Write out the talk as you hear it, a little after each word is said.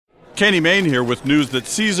Kenny Mayne here with news that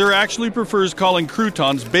Caesar actually prefers calling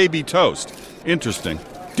croutons baby toast. Interesting.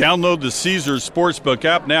 Download the Caesars Sportsbook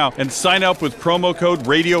app now and sign up with promo code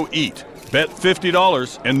RADIOEAT. Bet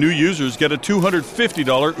 $50 and new users get a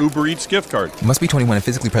 $250 Uber Eats gift card. Must be 21 and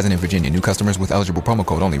physically present in Virginia. New customers with eligible promo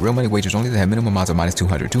code only. Real money wagers only that have minimum odds of minus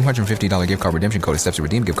 200. $250 gift card redemption code. Steps to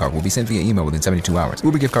redeem gift card will be sent via email within 72 hours.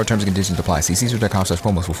 Uber gift card terms and conditions apply. See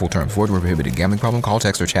Caesars.com/promos for full terms. Void where prohibited. Gambling problem? Call,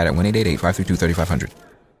 text, or chat at 1-888-532-3500.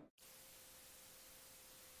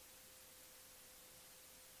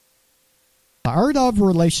 The Art of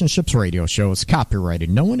Relationships radio show is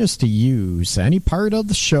copyrighted. No one is to use any part of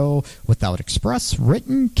the show without express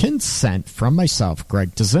written consent from myself,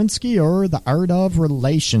 Greg Dudzinski, or The Art of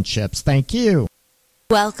Relationships. Thank you.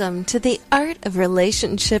 Welcome to the Art of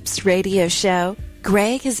Relationships radio show.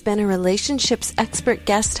 Greg has been a relationships expert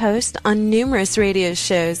guest host on numerous radio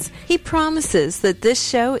shows. He promises that this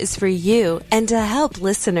show is for you and to help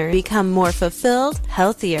listeners become more fulfilled,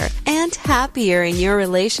 healthier, and happier in your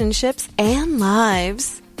relationships and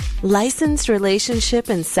lives. Licensed relationship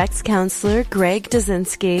and sex counselor Greg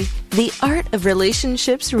Dudzinski, the Art of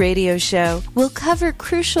Relationships radio show will cover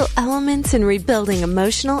crucial elements in rebuilding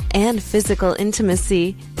emotional and physical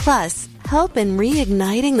intimacy, plus help in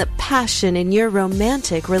reigniting the passion in your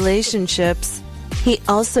romantic relationships. He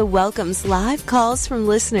also welcomes live calls from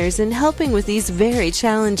listeners in helping with these very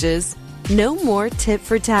challenges. No more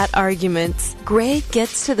tit-for-tat arguments. Greg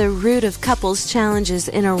gets to the root of couples' challenges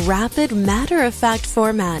in a rapid, matter-of-fact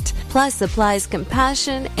format, plus applies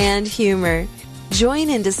compassion and humor. Join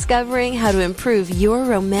in discovering how to improve your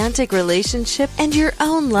romantic relationship and your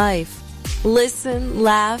own life. Listen,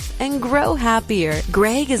 laugh, and grow happier.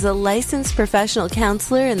 Greg is a licensed professional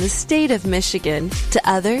counselor in the state of Michigan. To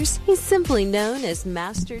others, he's simply known as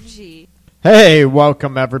Master G. Hey,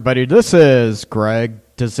 welcome everybody. This is Greg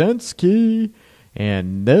Dudzinski,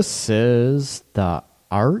 and this is the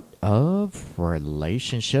Art of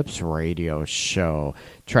Relationships radio show.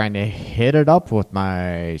 Trying to hit it up with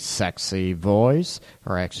my sexy voice,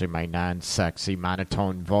 or actually my non-sexy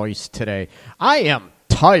monotone voice today. I am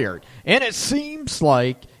tired, and it seems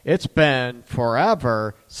like it's been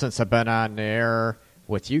forever since I've been on the air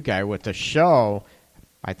with you guys with the show.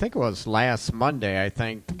 I think it was last Monday. I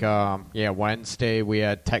think, Wednesday we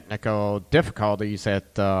had technical difficulties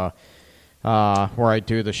at where I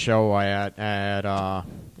do the show at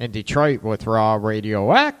in Detroit with Raw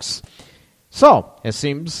Radio X. So it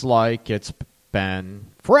seems like it's been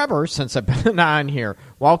forever since I've been on here.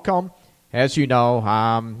 Welcome. As you know,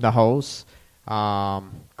 I'm the host,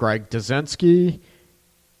 Greg Dudzinski,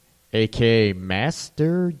 a.k.a.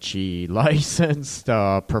 Master G, licensed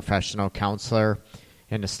professional counselor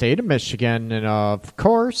in the state of Michigan. And, of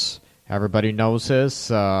course, everybody knows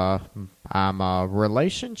this, I'm a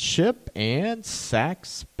relationship and sex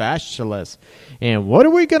specialist. And what are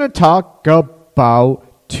we going to talk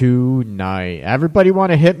about tonight? Everybody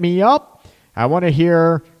want to hit me up? I want to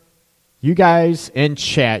hear you guys in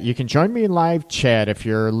chat. You can join me in live chat if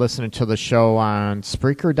you're listening to the show on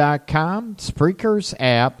Spreaker.com, Spreaker's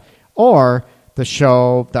app, or the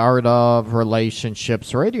show, The Art of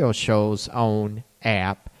Relationships radio show's own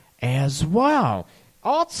app as well.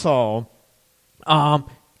 Also,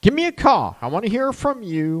 give me a call. I want to hear from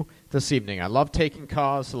you this evening. I love taking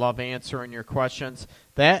calls. I love answering your questions.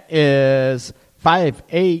 That is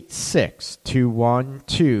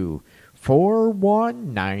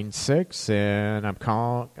 586-212-4196, and I'm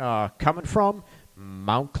coming from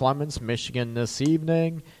Mount Clemens, Michigan this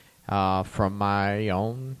evening from my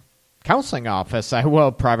own counseling office. I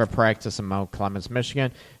will private practice in Mount Clemens,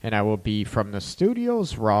 Michigan, and I will be from the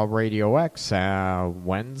studios, Raw Radio X,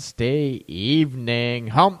 Wednesday evening,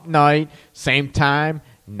 hump night, same time,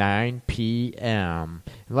 9 p.m.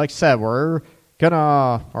 And like I said,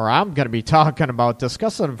 I'm gonna be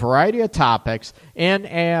discussing a variety of topics, and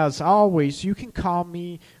as always, you can call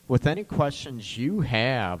me with any questions you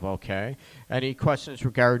have, okay? Any questions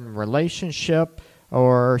regarding relationship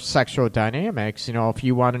or sexual dynamics. If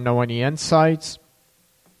you want to know any insights,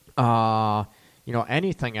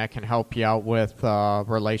 anything I can help you out with,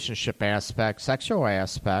 relationship aspects, sexual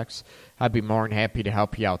aspects, I'd be more than happy to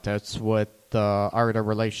help you out. That's what the Art of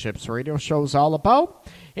Relationships radio show is all about,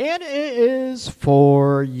 and it is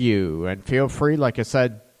for you. And feel free, like I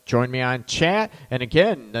said, join me on chat. And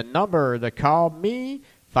again, the number to call me,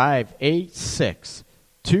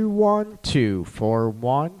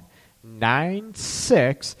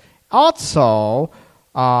 586-212-4196. Also,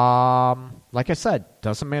 like I said,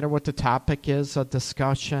 doesn't matter what the topic is of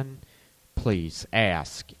discussion, please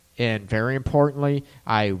ask. And very importantly,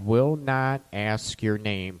 I will not ask your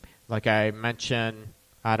name. Like I mentioned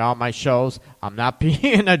on all my shows. I'm not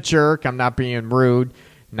being a jerk. I'm not being rude.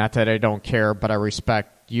 Not that I don't care, but I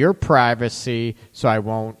respect your privacy, so I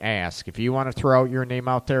won't ask. If you want to throw out your name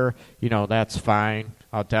out there, that's fine.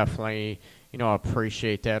 I'll definitely,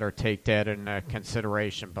 appreciate that or take that into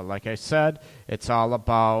consideration. But like I said, it's all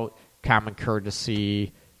about common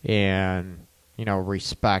courtesy and,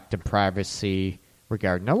 respect and privacy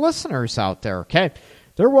regarding the listeners out there, okay?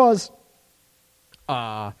 There was,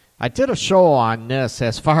 I did a show on this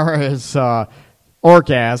as far as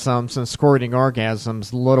orgasms and squirting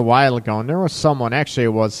orgasms a little while ago, and there was someone, actually it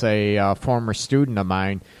was a former student of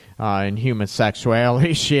mine in human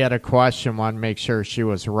sexuality. She had a question, wanted to make sure she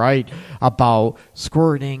was right about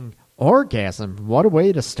squirting orgasm. What a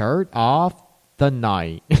way to start off the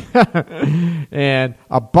night. And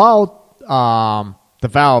about the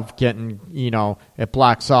valve getting, it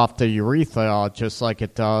blocks off the urethra just like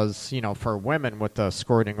it does, for women with the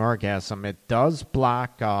squirting orgasm. It does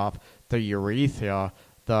block off the urethra,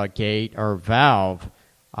 the gate or valve,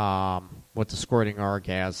 with the squirting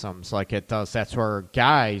orgasms like it does. That's where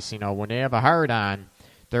guys, when they have a hard-on,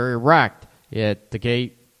 they're erect. The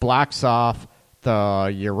gate blocks off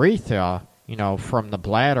the urethra, from the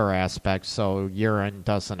bladder aspect, so urine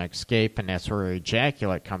doesn't escape, and that's where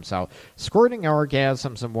ejaculate comes out. Squirting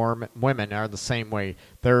orgasms in women are the same way.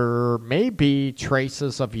 There may be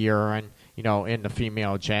traces of urine, in the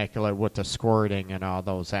female ejaculate with the squirting and all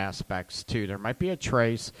those aspects, too. There might be a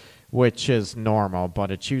trace, which is normal,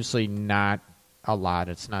 but it's usually not a lot.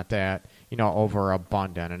 It's not that,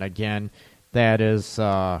 overabundant. And again, that is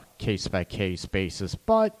case-by-case basis,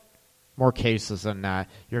 but more cases than not,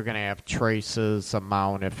 you're going to have traces,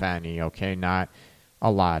 amount, if any, okay? Not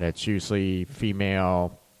a lot. It's usually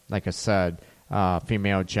female, like I said,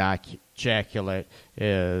 female ejaculate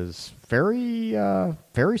is very,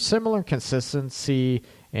 very similar consistency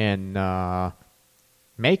and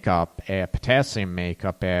makeup, potassium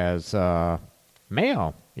makeup as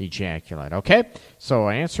male ejaculate, okay? So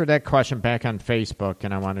I answered that question back on Facebook,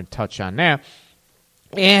 and I want to touch on that.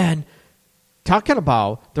 And talking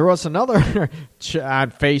about, there was another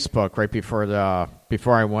on Facebook right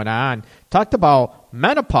before I went on, talked about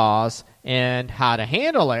menopause and how to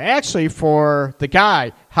handle it. Actually, for the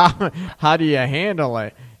guy, how do you handle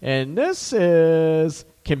it? And this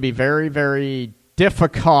can be very, very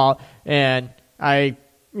difficult. And I,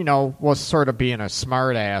 was sort of being a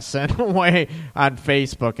smart ass in a way on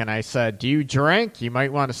Facebook. And I said, do you drink? You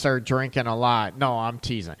might want to start drinking a lot. No, I'm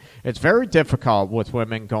teasing. It's very difficult with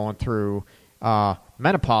women going through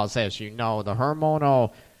menopause, as you know. The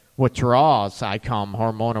hormonal withdrawals,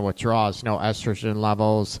 hormonal withdrawals, estrogen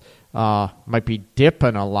levels might be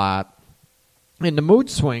dipping a lot. And the mood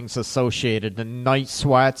swings associated, the night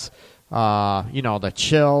sweats, the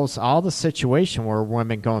chills, all the situation where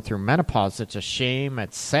women going through menopause, it's a shame,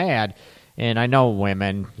 it's sad. And I know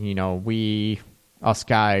women, us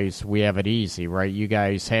guys, we have it easy, right? You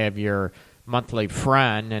guys have your monthly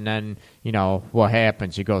friend, and then, what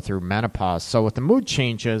happens? You go through menopause. So with the mood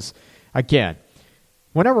changes, again,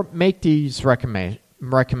 whenever I make these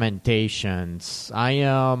recommendations, I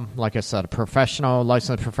am, like I said, a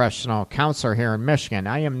licensed professional counselor here in Michigan.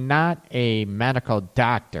 I am not a medical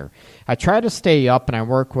doctor. I try to stay up, and I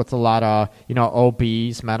work with a lot of,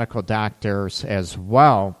 OBs, medical doctors as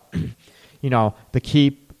well, to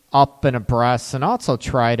keep up and abreast, and also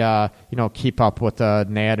try to, keep up with the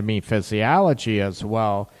anatomy, physiology as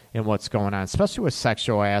well, and what's going on, especially with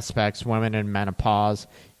sexual aspects, women in menopause,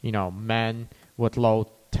 men with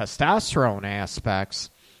low testosterone aspects.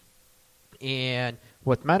 And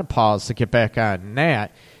with menopause, to get back on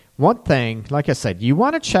that, one thing, like I said, you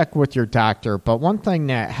want to check with your doctor, but one thing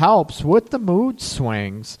that helps with the mood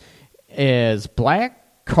swings is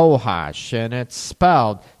black cohosh, and it's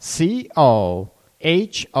spelled COHOSH.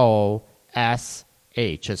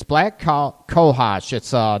 It's black cohosh.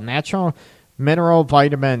 It's a natural mineral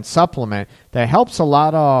vitamin supplement that helps a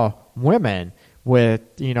lot of women with,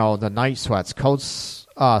 the night sweats, cold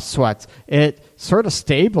sweats. It sort of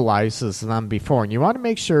stabilizes them before. And you want to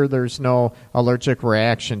make sure there's no allergic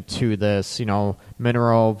reaction to this,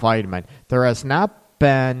 mineral vitamin. There has not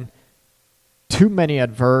been too many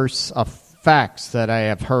adverse effects that I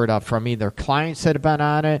have heard of from either clients that have been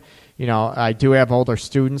on it. I do have older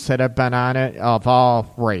students that have been on it of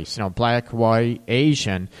all race, black, white,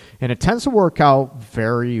 Asian, and it tends to work out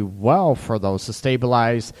very well for those to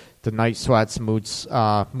stabilize the night sweats, mood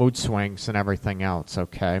swings, and everything else,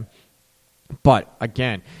 okay? But,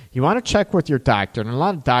 again, you want to check with your doctor, and a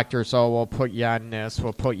lot of doctors, we'll put you on this,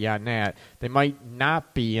 we'll put you on that. They might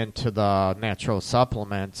not be into the natural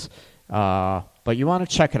supplements, but you want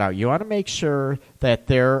to check it out. You want to make sure that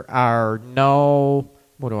there are no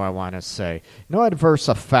what do I want to say? No adverse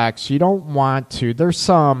effects. You don't want to. There's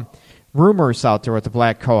some rumors out there with the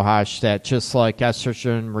black cohosh that just like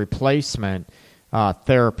estrogen replacement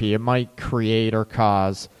therapy, it might create or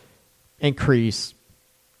cause increased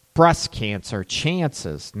breast cancer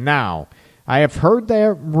chances. Now, I have heard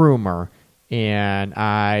that rumor, and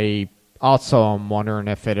I also am wondering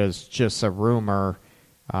if it is just a rumor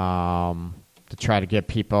to try to get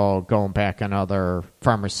people going back on other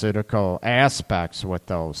pharmaceutical aspects with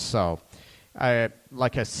those. So,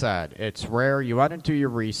 like I said, it's rare. You want to do your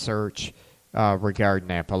research regarding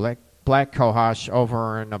that. But black cohosh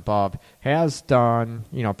over and above has done,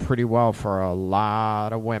 pretty well for a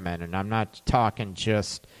lot of women. And I'm not talking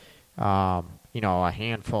just, a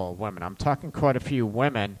handful of women. I'm talking quite a few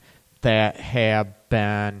women that have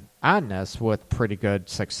been on this with pretty good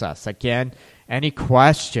success. Again, any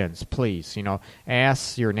questions, please,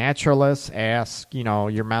 ask your naturalist, ask,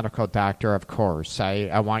 your medical doctor, of course.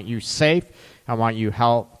 I want you safe. I want you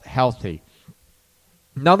healthy.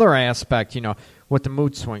 Another aspect, with the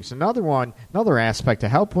mood swings, another aspect to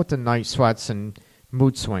help with the night sweats and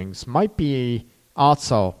mood swings might be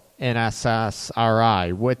also an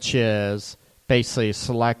SSRI, which is basically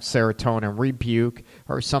select serotonin rebuke,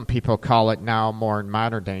 or some people call it now more in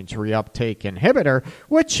modern days reuptake inhibitor,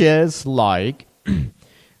 which is like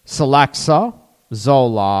Celexa,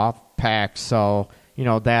 Zoloft, Paxil,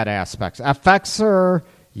 that aspect. Effexor,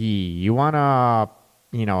 you want to,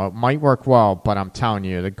 it might work well, but I'm telling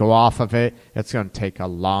you, to go off of it, it's going to take a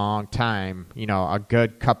long time, a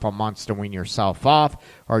good couple months to wean yourself off,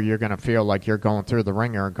 or you're going to feel like you're going through the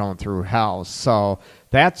ringer and going through hell. So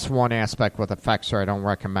that's one aspect with Effexor I don't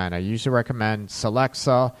recommend. I usually recommend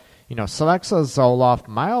Celexa. Celexa, Zoloft,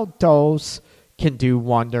 mild dose can do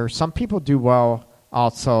wonders. Some people do well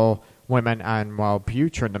also, women on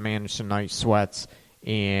Wellbutrin to manage the night sweats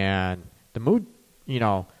and the mood,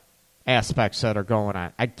 aspects that are going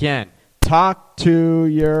on. Again, talk to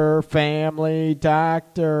your family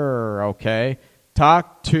doctor, okay?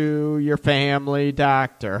 Talk to your family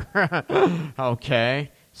doctor,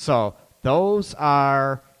 okay? So those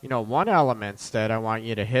are, one elements that I want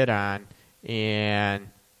you to hit on and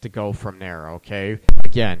to go from there, okay?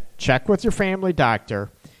 Again, check with your family doctor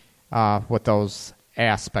with those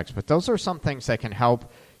aspects. But those are some things that can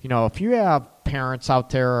help. If you have parents out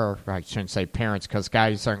there, or I shouldn't say parents because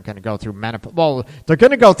guys aren't going to go through menopause. Well, they're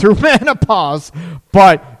going to go through menopause,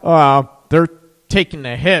 but they're taking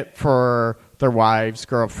the hit for their wives,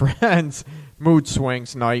 girlfriends, mood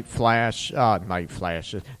swings, night sweats, and,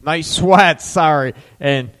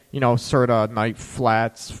 sort of night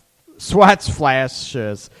sweats,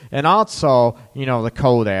 flashes, and also, the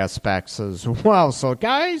code aspects as well. So,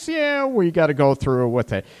 guys, we got to go through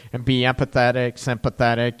with it and be empathetic,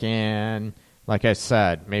 sympathetic, and, like I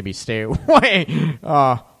said, maybe stay away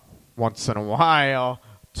once in a while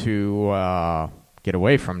to get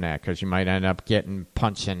away from that, because you might end up getting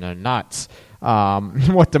punched in the nuts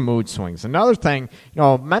with the mood swings. Another thing,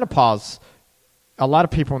 menopause, a lot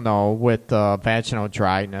of people know with vaginal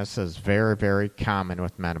dryness is very, very common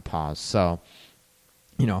with menopause. So,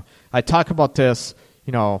 I talk about this,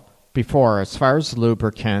 before as far as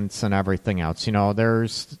lubricants and everything else.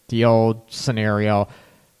 There's the old scenario,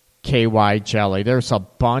 KY jelly. There's a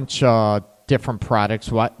bunch of different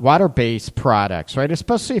products, water-based products, right?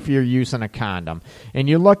 Especially if you're using a condom. And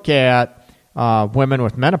you look at women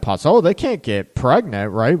with menopause, they can't get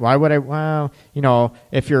pregnant, right? Why would I? Well,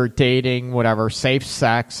 if you're dating, whatever, safe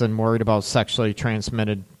sex and worried about sexually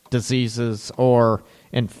transmitted diseases or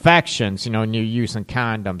infections, and you're using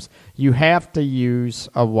condoms, you have to use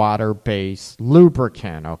a water-based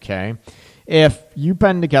lubricant, okay? If you've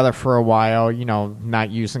been together for a while, not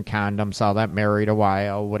using condoms, all that, married a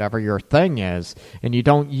while, whatever your thing is, and you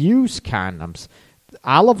don't use condoms,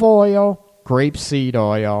 olive oil, grapeseed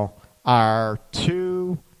oil are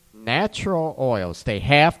two natural oils. They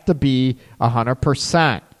have to be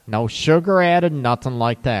 100%. No sugar added, nothing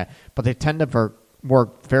like that. But they tend to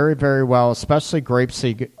work very, very well, especially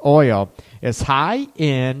grapeseed oil is high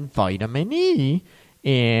in vitamin E,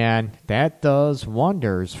 and that does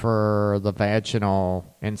wonders for the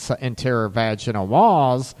interior vaginal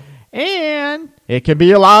walls, and it can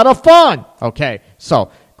be a lot of fun. Okay,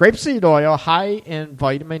 so grapeseed oil, high in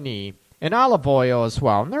vitamin E, and olive oil as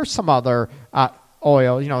well. And there's some other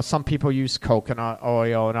oil. Some people use coconut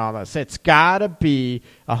oil and all this. It's got to be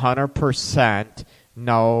 100%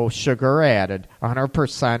 no sugar added,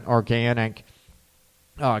 100% organic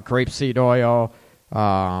grapeseed oil,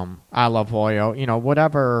 olive oil,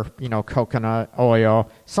 whatever, coconut oil.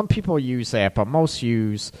 Some people use that, but most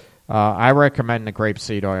use, I recommend the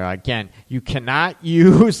grapeseed oil. Again, you cannot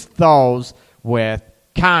use those with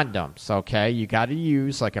condoms, okay? You got to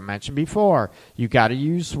use, like I mentioned before, you got to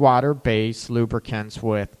use water-based lubricants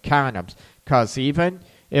with condoms, because even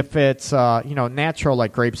if it's, natural,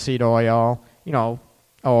 like grapeseed oil,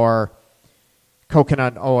 or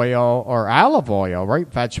coconut oil or olive oil, right?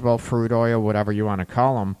 Vegetable, fruit oil, whatever you want to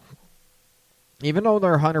call them. Even though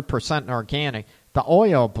they're 100% organic, the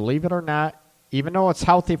oil, believe it or not, even though it's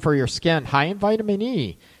healthy for your skin, high in vitamin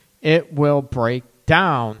E, it will break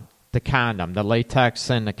down the condom, the latex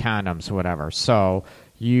in the condoms, whatever. So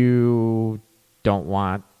you don't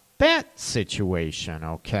want that situation,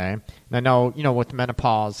 okay? I know, with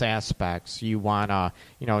menopause aspects, you want to,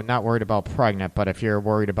 not worried about pregnant, but if you're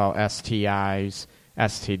worried about STIs,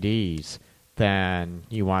 STDs, then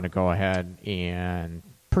you want to go ahead and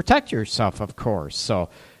protect yourself, of course. So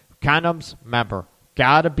condoms, remember,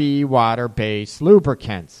 got to be water-based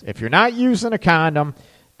lubricants. If you're not using a condom,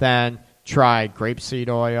 then try grapeseed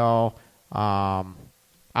oil,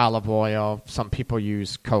 olive oil. Some people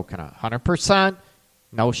use coconut. 100%,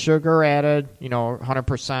 no sugar added,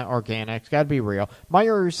 100% organic. It's got to be real.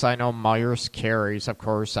 Myers, I know Myers carries, of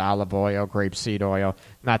course, olive oil, grapeseed oil.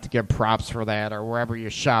 Not to give props for that, or wherever you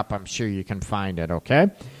shop, I'm sure you can find it, okay?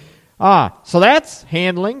 So that's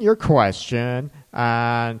handling your question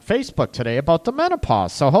on Facebook today about the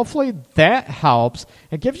menopause. So hopefully that helps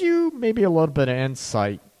and gives you maybe a little bit of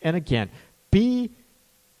insight. And again, be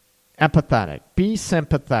empathetic, be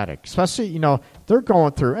sympathetic, especially, they're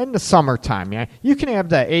going through in the summertime. Yeah, you can have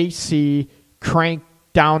the AC cranked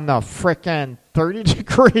down the frickin' 30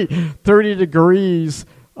 degrees,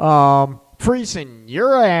 freezing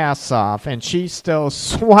your ass off, and she's still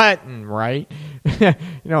sweating, right?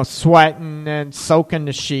 Sweating and soaking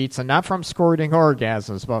the sheets, and not from squirting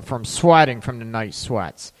orgasms, but from sweating from the night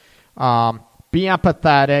sweats. Be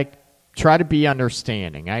empathetic. Try to be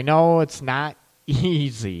understanding. I know it's not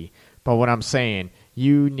easy, but what I'm saying,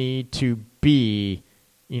 you need to be,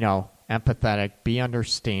 empathetic, be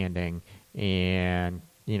understanding, and,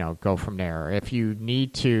 go from there. If you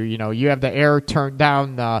need to, you have the air turned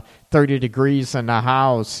down 30 degrees in the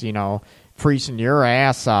house, freezing your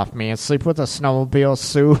ass off, man. Sleep with a snowmobile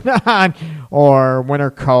suit on or winter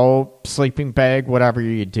coat, sleeping bag, whatever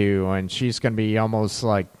you do. And she's going to be almost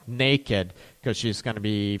like naked because she's going to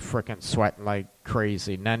be freaking sweating like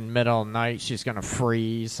crazy. And then middle of the night, she's going to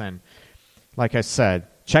freeze. And like I said,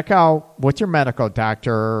 check out with your medical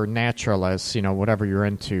doctor or naturalist, whatever you're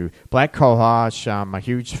into. Black cohosh, I'm a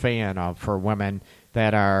huge fan of for women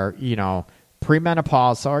that are,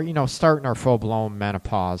 premenopause or, starting our full-blown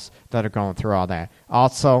menopause that are going through all that.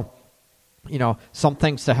 Also, some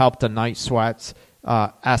things to help the night sweats,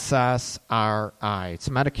 SSRI. It's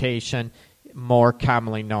a medication more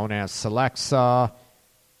commonly known as Celexa,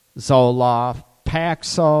 Zoloft,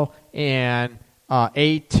 Paxil, and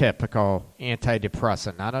atypical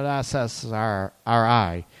antidepressant. Not an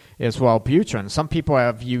SSRI is Wellbutrin. Some people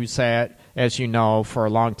have used that, as you know, for a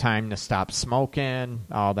long time to stop smoking,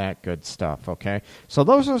 all that good stuff, okay? So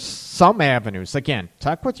those are some avenues. Again,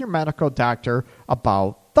 talk with your medical doctor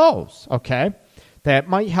about those, okay? That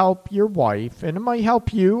might help your wife, and it might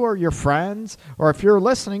help you or your friends, or if you're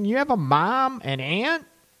listening, you have a mom, an aunt,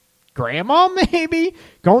 grandma maybe,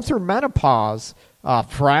 going through menopause, a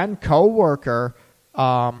friend, co-worker,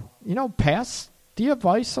 pass the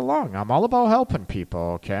advice along. I'm all about helping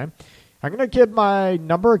people, okay? I'm going to give my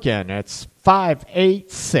number again. It's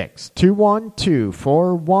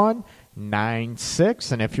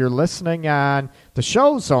 586-212-4196. And if you're listening on the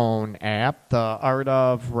Show Zone app, the Art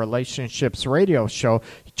of Relationships radio show,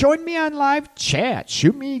 join me on live chat.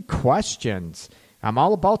 Shoot me questions. I'm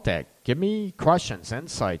all about that. Give me questions,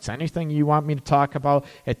 insights, anything you want me to talk about.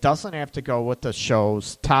 It doesn't have to go with the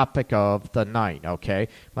show's topic of the night, okay?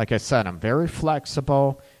 Like I said, I'm very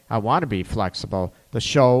flexible. I want to be flexible. The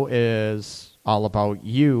show is all about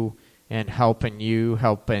you and helping you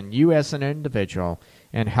as an individual,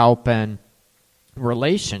 and helping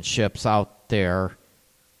relationships out there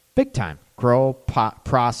big time. Grow,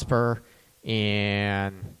 prosper,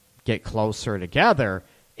 and get closer together.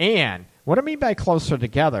 And what I mean by closer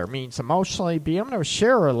together means emotionally be able to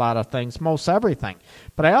share a lot of things, most everything.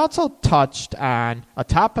 But I also touched on a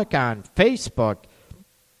topic on Facebook.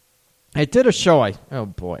 I did a show, I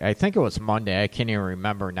think it was Monday, I can't even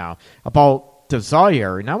remember now, about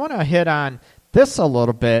desire. And I want to hit on this a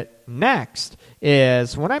little bit next,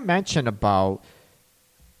 is when I mentioned about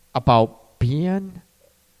being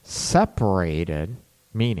separated,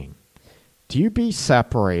 meaning, do you be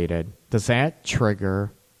separated? Does that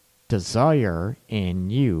trigger desire in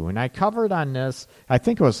you? And I covered on this, I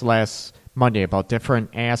think it was last Monday, about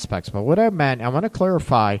different aspects. But what I meant, I want to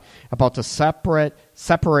clarify about the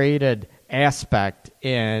separated aspect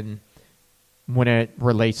in when it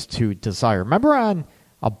relates to desire. Remember on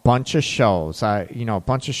a bunch of shows,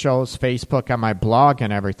 Facebook, on my blog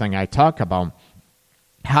and everything, I talk about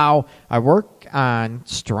how I work on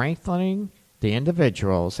strengthening the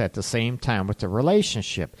individuals at the same time with the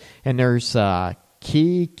relationship. And there's a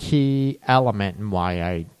key element in why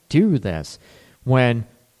I do this. When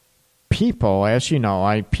people, as you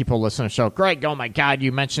know, people listen to the show, Greg, oh my God,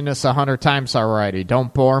 you mentioned this 100 times already.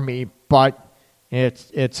 Don't bore me, but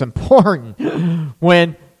it's important.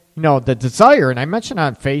 When, the desire, and I mentioned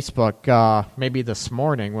on Facebook maybe this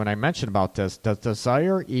morning when I mentioned about this, does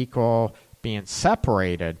desire equal being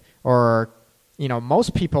separated? Or,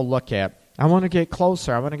 most people look at, I want to get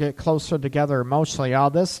closer together emotionally, all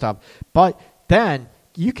this stuff. But then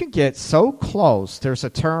you can get so close. There's a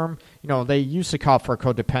term, they used to call for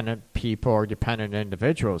codependent people or dependent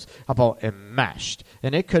individuals about enmeshed.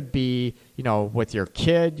 And it could be, with your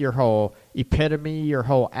kid, your whole epitome, your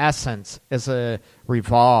whole essence is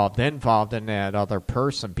involved in that other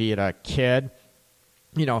person, be it a kid,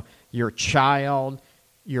 your child,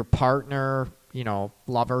 your partner,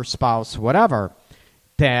 lover, spouse, whatever,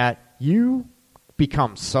 that you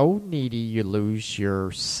become so needy you lose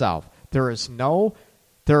yourself. There is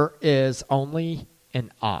only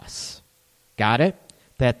an us. Got it?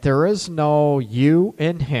 That there is no you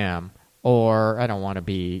in him, or I don't want to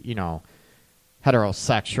be,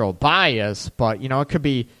 heterosexual bias, but, it could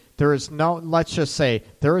be, let's just say,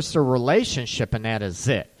 there is the relationship and that is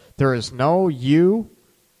it. There is no you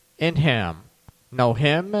in him, no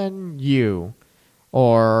him and you,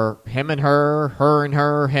 or him and her and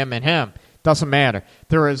her, him and him. Doesn't matter.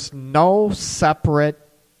 There is no separate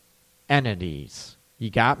entities. You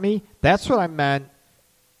got me? That's what I meant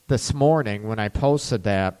this morning when I posted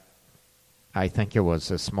that. I think it was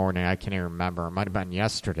this morning. I can't even remember. It might have been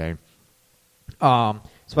yesterday.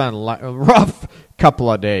 It's been a rough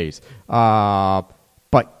couple of days. But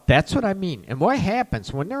that's what I mean. And what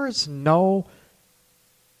happens when there is no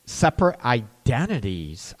separate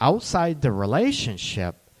identities outside the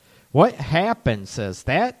relationship, what happens is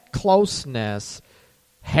that closeness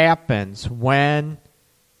happens when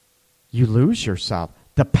you lose yourself.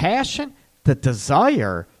 The passion, the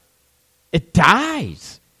desire, it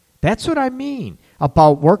dies. That's what I mean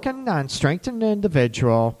about working on strengthening the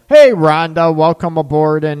individual. Hey, Rhonda, welcome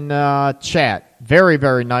aboard in chat. Very,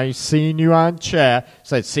 very nice seeing you on chat. I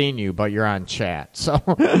said seeing you, but you're on chat. So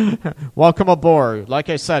welcome aboard. Like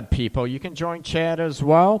I said, people, you can join chat as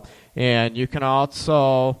well. And you can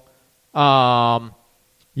also hit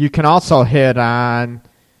on...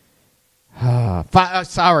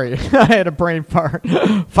 sorry, I had a brain fart.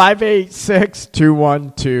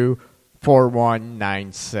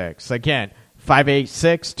 586-212-4196. Again,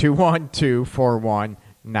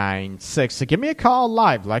 586-212-4196. So give me a call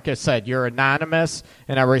live. Like I said, you're anonymous,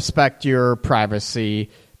 and I respect your privacy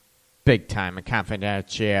big time and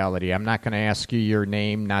confidentiality. I'm not going to ask you your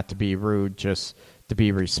name, not to be rude, just to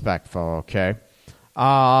be respectful, okay?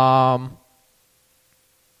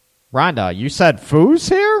 Rhonda, you said Foo's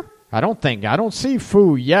here? I don't see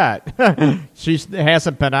Foo yet. She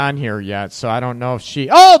hasn't been on here yet, so I don't know if she...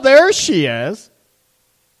 Oh, there she is.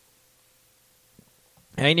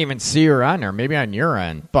 I didn't even see her on there. Maybe on your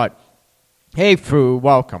end. But, hey, Foo,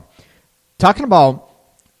 welcome. Talking about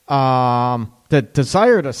the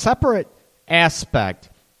desire, the separate aspect.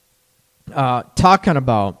 Talking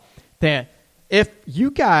about that if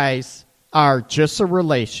you guys are just a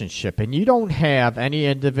relationship and you don't have any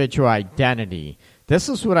individual identity... This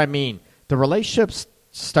is what I mean. The relationship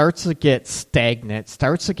starts to get stagnant,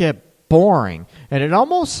 starts to get boring, and it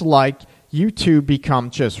almost like you two become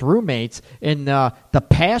just roommates, and the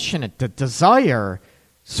passion, the desire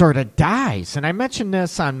sort of dies. And I mentioned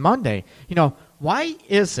this on Monday. Why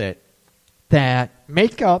is it that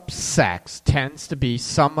makeup sex tends to be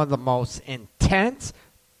some of the most intense,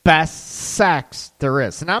 best sex there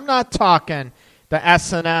is? And I'm not talking the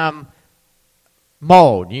S&M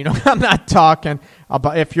mode. I'm not talking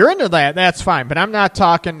about, if you're into that, that's fine, but I'm not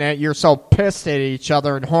talking that you're so pissed at each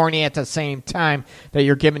other and horny at the same time that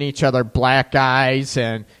you're giving each other black eyes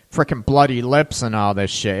and freaking bloody lips and all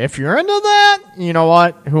this shit. If you're into that, you know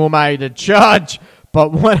what? Who am I to judge?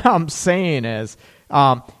 But what I'm saying is,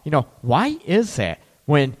 why is that?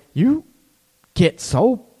 When you get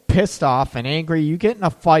so pissed off and angry, you get in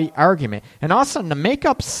a fight, argument, and all of a sudden the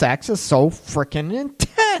makeup sex is so freaking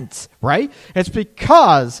intense, right? It's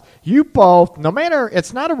because you both, no matter,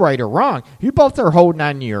 it's not a right or wrong, you both are holding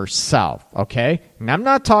on to yourself, okay? And I'm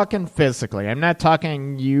not talking physically. I'm not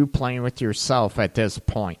talking you playing with yourself at this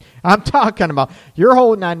point. I'm talking about you're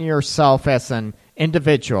holding on to yourself as an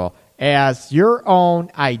individual, as your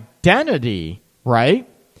own identity. identity, right,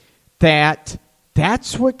 that's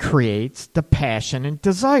what creates the passion and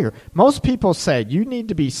desire. Most people say you need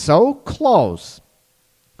to be so close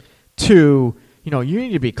to, you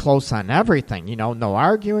need to be close on everything, no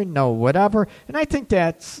arguing, no whatever. And I think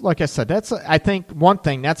that's, like I said, I think one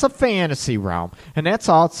thing, that's a fantasy realm. And that's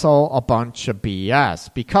also a bunch of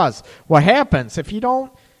BS. Because what happens if you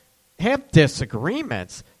don't have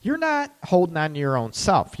disagreements, you're not holding on to your own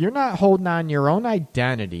self. You're not holding on to your own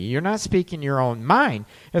identity. You're not speaking your own mind.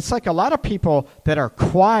 It's like a lot of people that are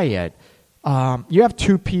quiet. You have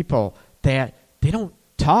two people that they don't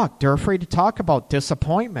talk. They're afraid to talk about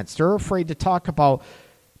disappointments. They're afraid to talk about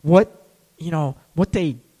what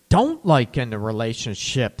they don't like in the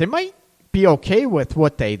relationship. They might be okay with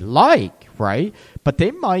what they like, right? But they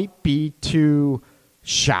might be too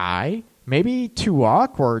shy, maybe too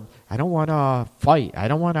awkward. I don't want to fight. I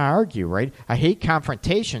don't want to argue, right? I hate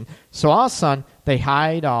confrontation. So all of a sudden, they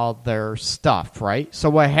hide all their stuff, right?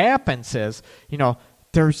 So what happens is,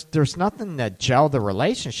 there's nothing that gel the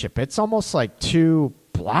relationship. It's almost like too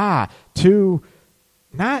blah, too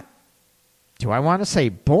not, do I want to say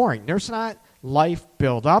boring? There's not life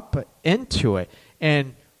built up into it.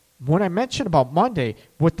 And when I mentioned about Monday,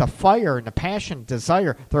 with the fire and the passion and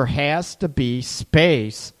desire, there has to be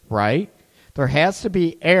space, right? There has to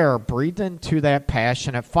be air breathed into that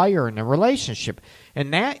passionate fire in the relationship.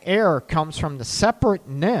 And that air comes from the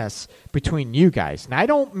separateness between you guys. And I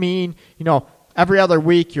don't mean, every other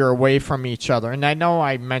week you're away from each other. And I know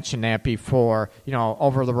I mentioned that before,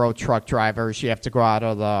 over-the-road truck drivers, you have to go out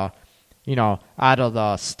of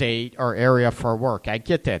the state or area for work. I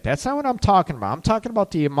get that. That's not what I'm talking about. I'm talking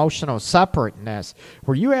about the emotional separateness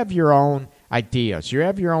where you have your own ideas, you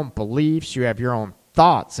have your own beliefs, you have your own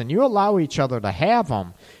thoughts, and you allow each other to have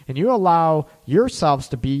them, and you allow yourselves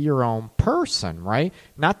to be your own person, right?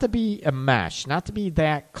 Not to be a mesh, not to be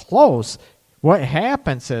that close. What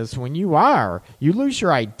happens is when you lose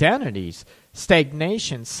your identities,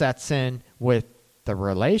 stagnation sets in with the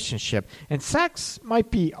relationship. And sex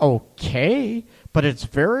might be okay, but it's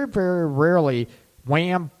very, very rarely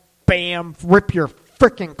wham, bam, rip your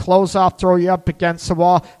freaking clothes off, throw you up against the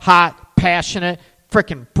wall, hot, passionate,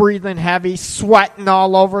 freaking breathing heavy, sweating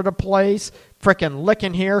all over the place, freaking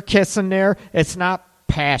licking here, kissing there. It's not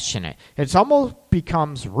passionate. It almost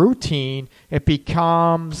becomes routine. It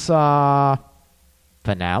becomes vanilla.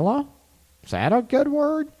 Is that a good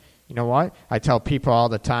word? You know what? I tell people all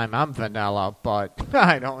the time I'm vanilla, but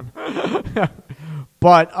I don't.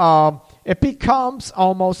 But it becomes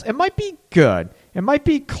almost, it might be good. It might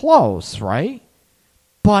be close, right?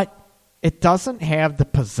 But it doesn't have the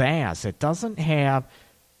pizzazz. It doesn't have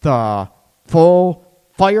the full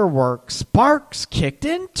fireworks sparks kicked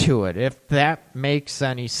into it, if that makes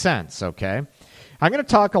any sense, okay? I'm going to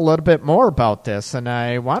talk a little bit more about this, and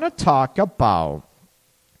I want to talk about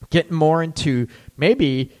getting more into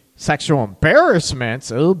maybe sexual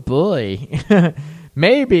embarrassments. Oh, boy.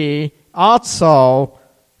 Maybe also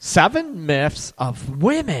 7 myths of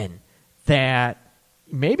women that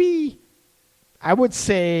maybe I would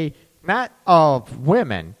say not of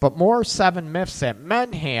women, but more 7 myths that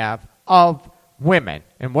men have of women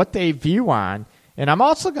and what they view on. And I'm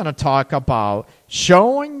also going to talk about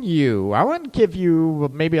showing you, I want to give you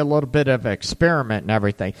maybe a little bit of experiment and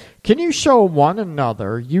everything. Can you show one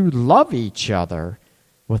another you love each other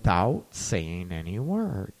without saying any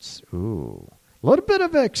words? Ooh, a little bit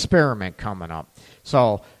of an experiment coming up.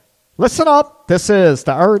 So listen up. This is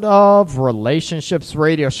the Art of Relationships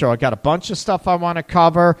radio show. I got a bunch of stuff I want to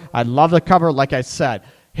cover. I'd love to cover, like I said.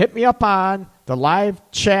 Hit me up on the live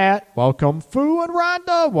chat. Welcome, Fu and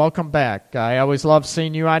Rhonda. Welcome back. I always love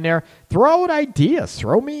seeing you on there. Throw out ideas.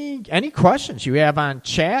 Throw me any questions you have on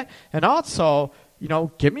chat. And also,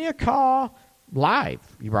 give me a call live,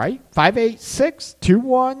 right?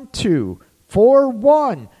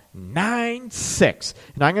 586-212-4196.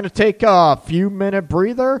 And I'm going to take a few-minute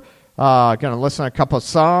breather. Going to listen to a couple of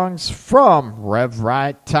songs from Rev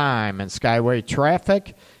Ride Time and Skyway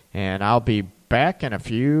Traffic. And I'll be back in a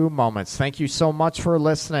few moments. Thank you so much for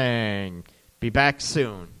listening. Be back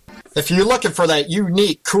soon. If you're looking for that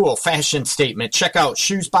unique, cool fashion statement, check out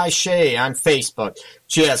Shoes by Shay on Facebook.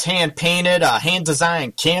 She has hand-painted,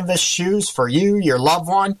 hand-designed canvas shoes for you, your loved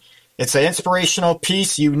one. It's an inspirational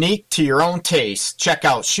piece unique to your own taste. Check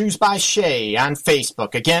out Shoes by Shay on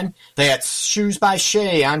Facebook. Again, that's Shoes by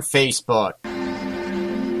Shay on Facebook.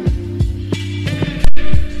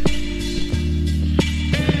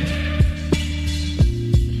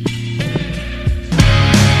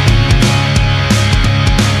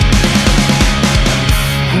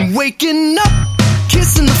 Waking up,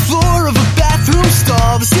 kissing the floor of a bathroom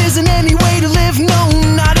stall. This isn't any way to live, no,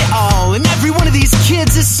 not at all.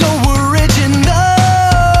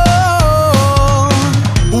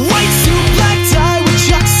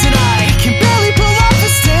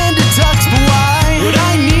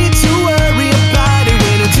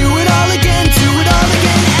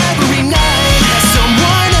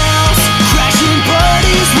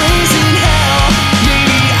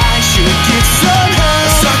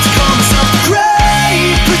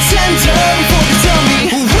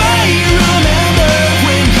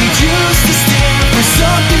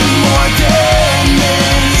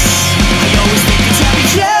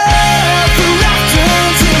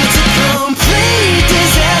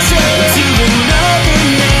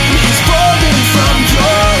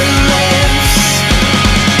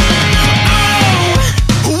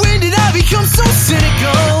 so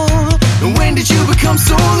cynical? When did you become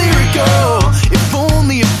so lyrical? If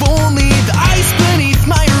only the ice beneath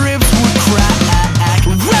my ribs would crack.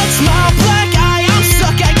 Red smile, black eye, I'm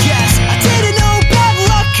stuck, I guess. I didn't know bad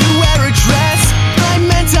luck could wear a dress. I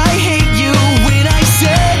meant I hate you when I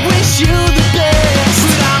said wish you the best.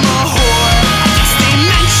 But I'm a whore, I guess they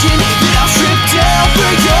mentioned that I'll strip down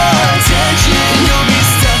for your attention, and you'll be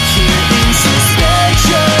stuck here in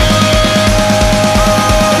suspension.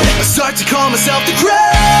 I start to call myself the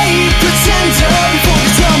great pretender before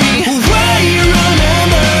you tell me why you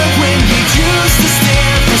remember when you used to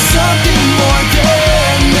stand for something more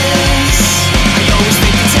than this. I always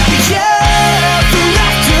think it's happy ever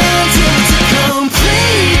after until it's a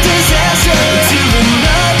complete disaster, until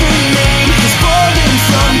another name is falling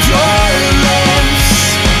from your lips.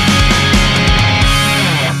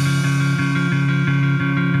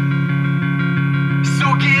 So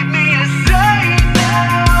give me a sign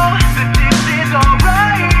now that this is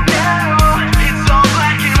alright now. It's all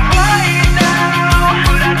black and white now,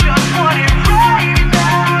 but I just want it right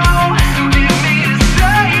now. So give me a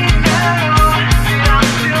sign now that I'm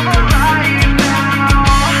still alive now.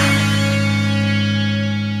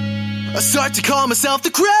 I start to call myself the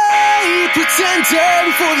great pretender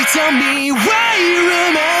before they tell me why you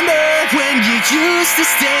remember when you used to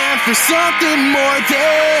stand for something more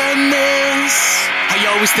than this. I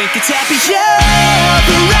always think it's happy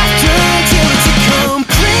ever after until it's a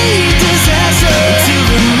complete disaster, until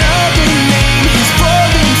another name is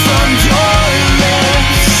falling from your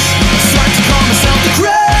lips. I start to call myself the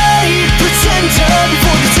great pretender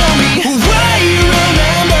before they tell me why you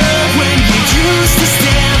remember when you used to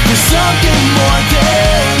stand for something more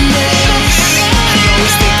than this. I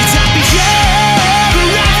always think it's happy ever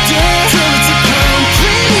after until it's a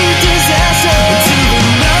complete disaster, until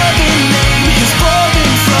another name is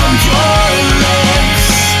falling from your lips.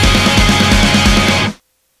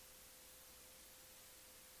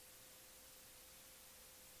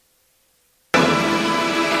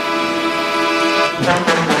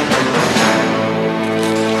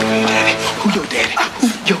 Daddy, who your daddy? Who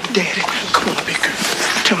your daddy? Come on, big girl.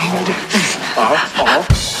 Tell me who your daddy.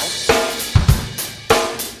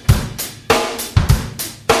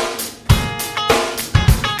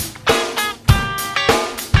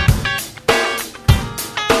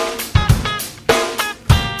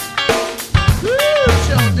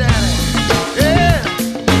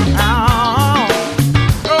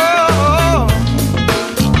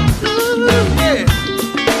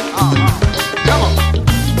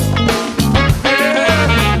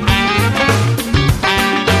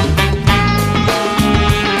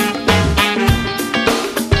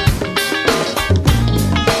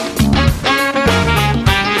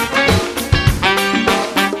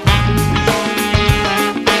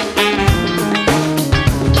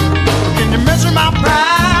 Can you measure my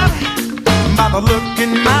pride by the look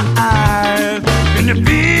in my eyes? Can you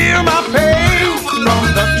feel my pain from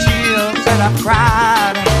the tears that I've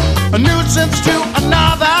cried? A nuisance to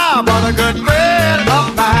another, but a good friend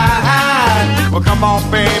of mine. Well, come on,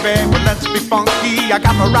 baby, well, let's be funky. I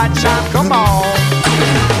got the right time, come on.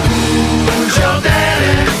 Who's your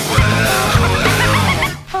daddy?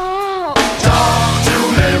 Talk to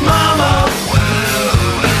me, mama.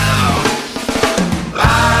 I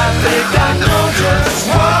think I know just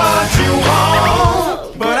what you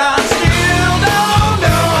want, but I still don't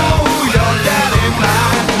know who your daddy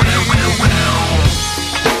might be.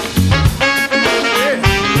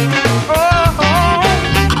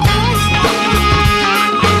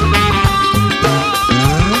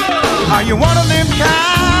 Are you one of them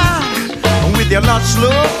kind with your lust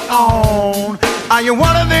look on? Are you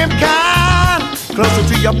one of them kind closer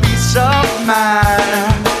to your peace of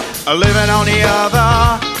mind? Living on the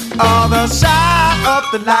other side of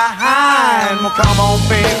the line. Well, come on,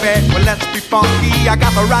 baby, well, let's be funky. I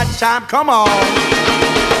got the right time, come on.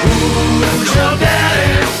 Who's your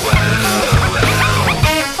daddy?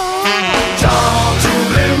 Talk to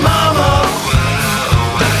me, mama.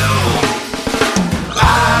 I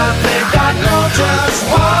think I know just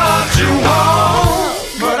what you want,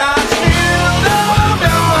 but I still don't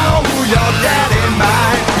know who your daddy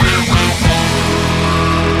might be.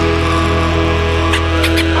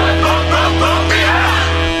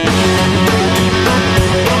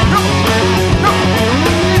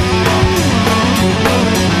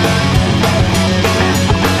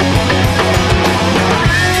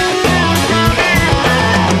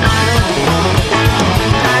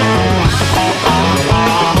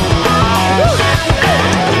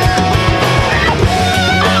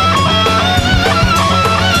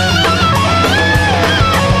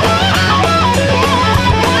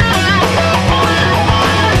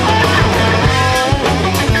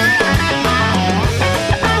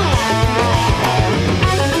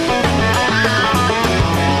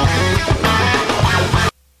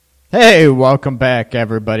 Hey, welcome back,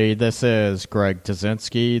 everybody. This is Greg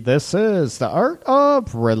Dzinski. This is the Art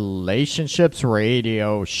of Relationships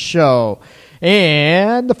radio show.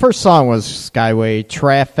 And the first song was Skyway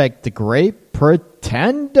Traffic, The Great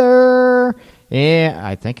Pretender. And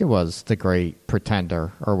I think it was The Great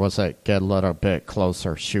Pretender. Or was it Get a Little Bit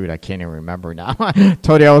Closer? Shoot, I can't even remember now.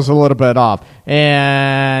 Told you I was a little bit off.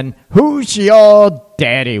 And Who's Your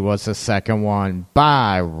Daddy was the second one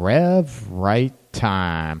by Rev Right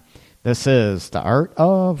Time. This is the Art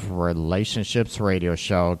of Relationships radio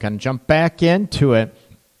show. Going to jump back into it.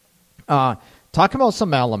 Talk about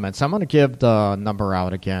some elements. I'm going to give the number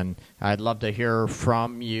out again. I'd love to hear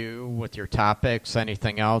from you with your topics,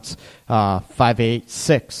 anything else.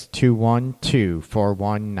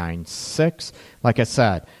 586-212-4196. Like I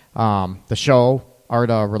said, the show, Art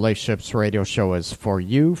of Relationships radio show, is for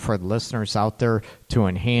you, for the listeners out there, to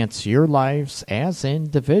enhance your lives as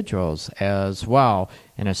individuals as well,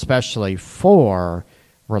 and especially for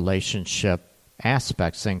relationship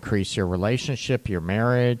aspects. Increase your relationship, your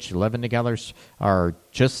marriage, living together, or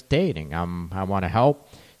just dating. I want to help.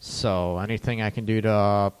 So anything I can do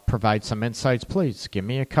to provide some insights, please give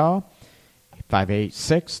me a call.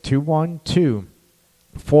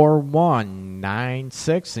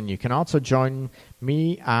 586-212-4196. And you can also join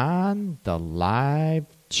me on the live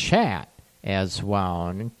chat as well.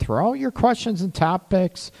 And throw your questions and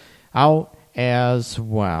topics out as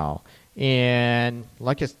well. And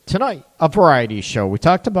tonight, a variety show. We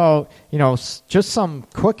talked about, just some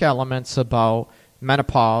quick elements about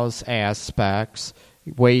menopause aspects,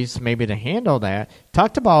 ways maybe to handle that.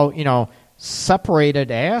 Talked about,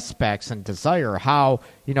 separated aspects and desire, how,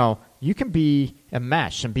 you can be a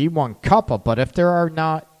mesh and be one couple, but if there are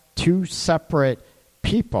not two separate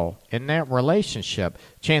people in that relationship,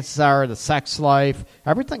 chances are the sex life,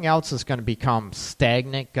 everything else is going to become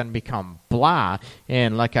stagnant, going to become blah.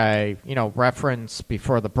 And like I, referenced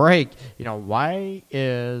before the break,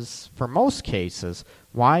 for most cases,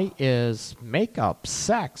 why is makeup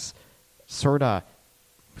sex sort of,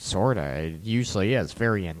 it usually is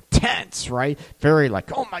very intense, right? Very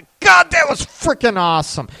like, oh my God, that was freaking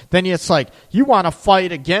awesome. Then it's like, you want to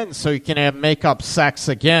fight again so you can have makeup sex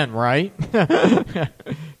again, right?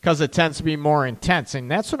 Because it tends to be more intense. And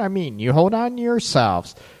that's what I mean. You hold on to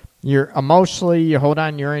yourselves. You're emotionally, you hold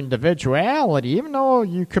on to your individuality, even though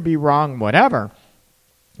you could be wrong, whatever.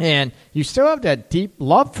 And you still have that deep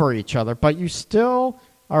love for each other, but you still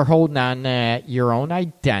are holding on to your own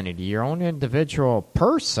identity, your own individual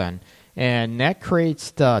person, and that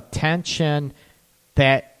creates the tension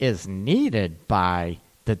that is needed by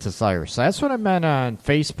the desire. So that's what I meant on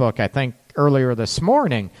Facebook, I think, earlier this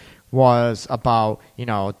morning, was about,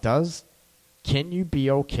 can you be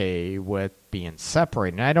okay with being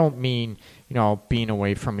separated? And I don't mean, being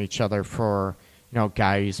away from each other for,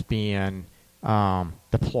 guys being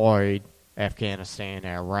deployed, Afghanistan,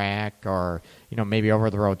 Iraq, or, maybe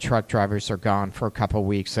over-the-road truck drivers are gone for a couple of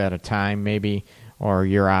weeks at a time, maybe, or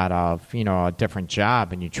you're out of, a different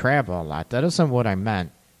job and you travel a lot. That isn't what I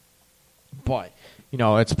meant. But,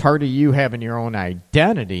 it's part of you having your own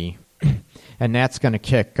identity, and that's going to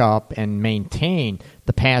kick up and maintain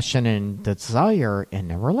the passion and desire in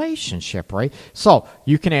the relationship, right? So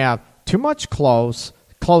you can have too much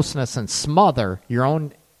closeness and smother your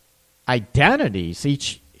own identities,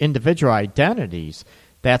 each individual identities.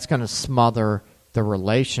 That's going to smother the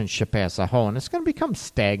relationship as a whole, and it's going to become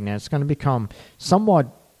stagnant. It's going to become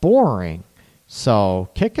somewhat boring. So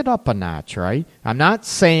kick it up a notch, right? I'm not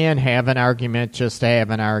saying have an argument just to have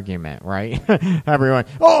an argument, right? Everyone,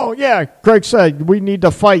 oh yeah, Greg said we need to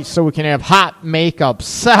fight so we can have hot makeup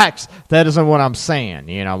sex. That isn't what I'm saying.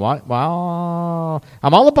 You know what? Well,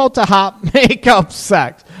 I'm all about the hot makeup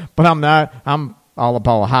sex, but I'm all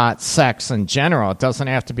about hot sex in general. It doesn't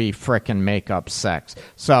have to be frickin' makeup sex.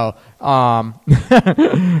 So, I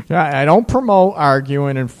don't promote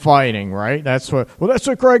arguing and fighting, right? That's what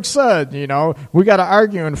Greg said, we got to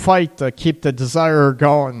argue and fight to keep the desire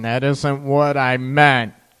going. That isn't what I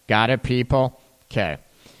meant. Got it, people? Okay.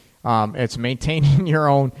 It's maintaining your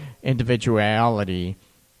own individuality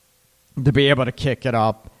to be able to kick it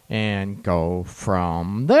up and go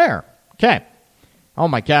from there. Okay. Oh,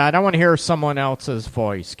 my God, I want to hear someone else's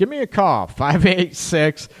voice. Give me a call,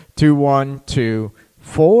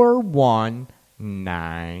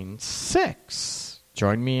 586-212-4196.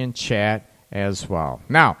 Join me in chat as well.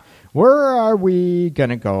 Now, where are we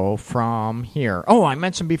going to go from here? Oh, I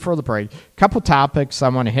mentioned before the break, a couple topics I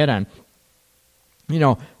want to hit on.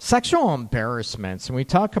 Sexual embarrassments. And we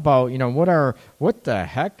talk about, what the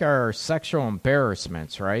heck are sexual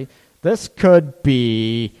embarrassments, right? This could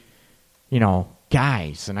be,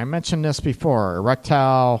 guys, and I mentioned this before,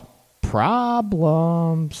 erectile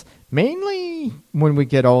problems, mainly when we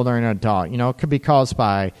get older and adult. You know, it could be caused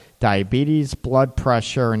by diabetes, blood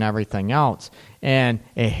pressure, and everything else. And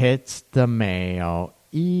it hits the male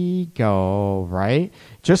ego, right?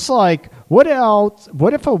 Just like, what else?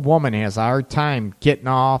 What if a woman has a hard time getting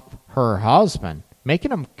off her husband,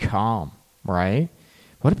 making him come, right?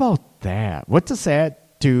 What about that? What does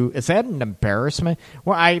that do? Is that an embarrassment?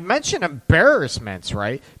 Well, I mention embarrassments,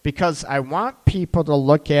 right? Because I want people to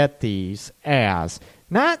look at these as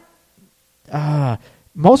not,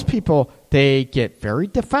 most people, they get very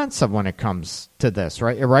defensive when it comes to this,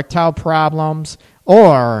 right? Erectile problems,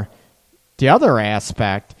 or the other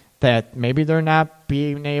aspect that maybe they're not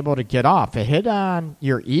being able to get off. It hit on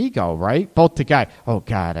your ego, right? Both the guy, oh,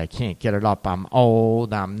 God, I can't get it up. I'm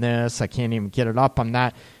old. I'm this. I can't even get it up. I'm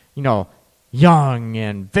not, young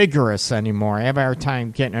and vigorous anymore. I have a hard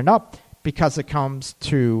time getting it up because it comes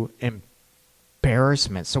to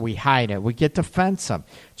embarrassment. So we hide it. We get defensive.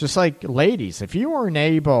 Just like ladies, if you weren't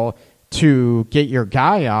able to get your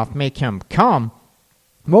guy off, make him come,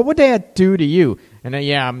 what would that do to you?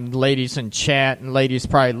 And ladies in chat and ladies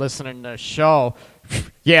probably listening to the show.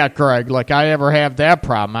 Yeah, Greg, like I ever have that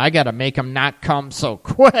problem. I got to make him not come so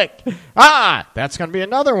quick. That's going to be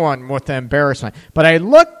another one with the embarrassment. But I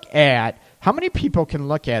look at how many people can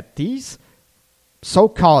look at these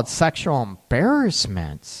so-called sexual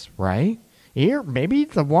embarrassments, right? Here, maybe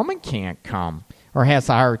the woman can't come or has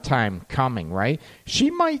a hard time coming, right? She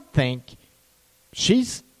might think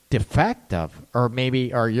she's defective, or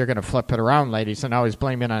you're going to flip it around, ladies, and always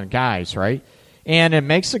blame it on guys, right? And it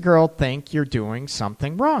makes a girl think you're doing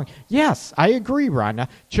something wrong. Yes, I agree, Rhonda.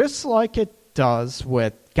 Just like it does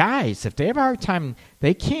with guys. If they have a hard time,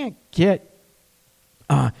 they can't get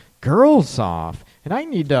girls off. And I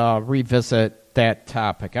need to revisit that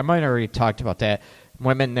topic. I might have already talked about that.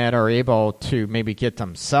 Women that are able to maybe get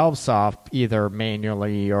themselves off either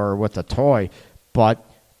manually or with a toy, but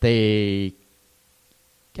I'm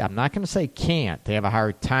not going to say can't. They have a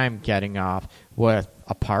hard time getting off with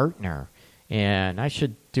a partner. And I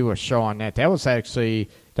should do a show on that. That was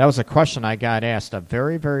a question I got asked, a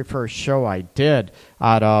very, very first show I did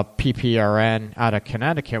out of PPRN out of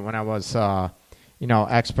Connecticut when I was,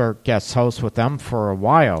 expert guest host with them for a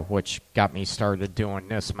while, which got me started doing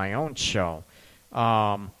this, my own show.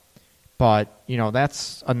 But,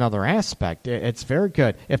 that's another aspect. It's very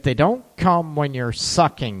good. If they don't come when you're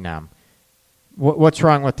sucking them, what's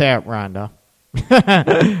wrong with that, Rhonda?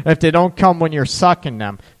 If they don't come when you're sucking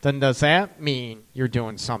them, then does that mean you're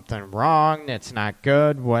doing something wrong, that's not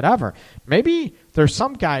good, whatever? Maybe there's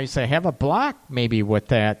some guys that have a block maybe with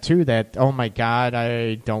that too, that, oh my God,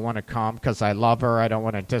 I don't want to come because I love her, I don't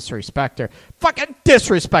want to disrespect her. Fucking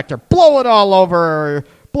disrespect her. Blow it all over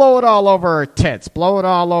her tits, blow it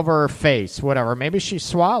all over her face, whatever. Maybe she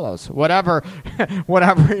swallows, whatever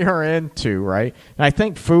you're into, right? And I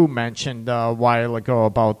think Fu mentioned a while ago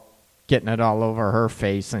about getting it all over her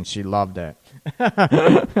face, and she loved it.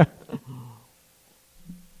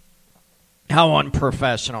 How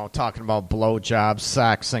unprofessional, talking about blowjobs,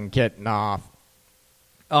 sex, and getting off.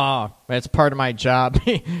 It's part of my job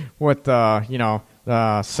with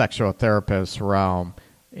the sexual therapist realm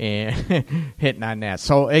and hitting on that.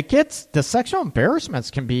 So the sexual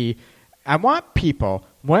embarrassments can be, I want people,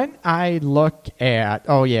 when I look at,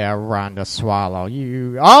 oh yeah, Rhonda swallow,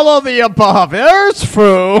 all of the above, there's Fu.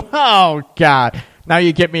 Oh God. Now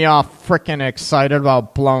you get me all freaking excited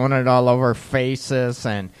about blowing it all over faces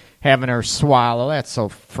and having her swallow. That's so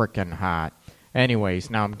freaking hot.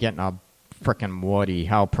 Anyways, now I'm getting a freaking Woody.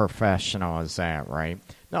 How professional is that, right?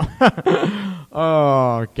 No.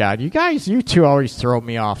 Oh God, you two always throw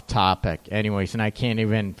me off topic. Anyways, and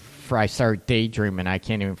I start daydreaming. I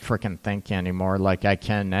can't even freaking think anymore like I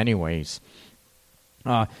can anyways.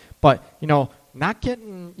 But not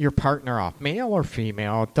getting your partner off, male or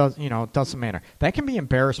female, it doesn't matter. That can be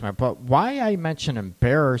embarrassment. But why I mention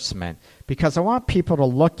embarrassment? Because I want people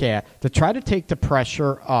to try to take the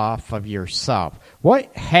pressure off of yourself.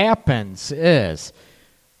 What happens is,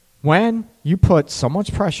 when you put so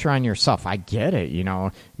much pressure on yourself, I get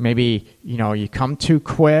it, maybe, you come too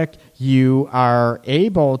quick, you are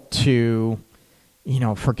able to,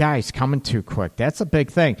 for guys coming too quick, that's a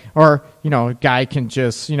big thing. Or, a guy can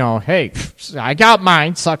just, hey, I got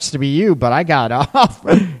mine, sucks to be you, but I got off.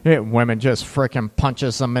 Women just freaking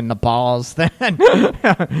punches them in the balls. Then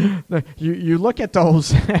you look at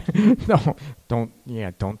those. No,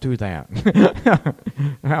 don't do that.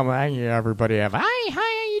 Everybody have, hi, how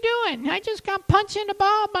are you doing? I just got punched in the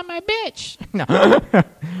ball by my bitch.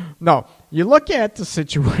 No, you look at the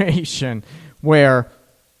situation where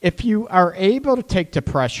if you are able to take the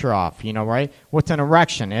pressure off, right, with an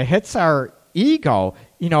erection, it hits our ego,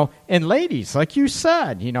 and ladies, like you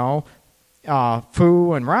said, Fu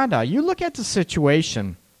and Rhonda, you look at the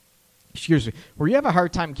situation, where you have a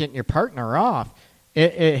hard time getting your partner off,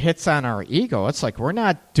 it hits on our ego. It's like we're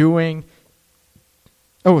not doing,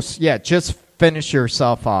 just finish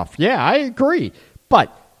yourself off. Yeah, I agree.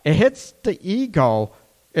 But it hits the ego,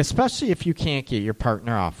 especially if you can't get your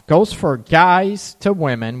partner off. Goes for guys to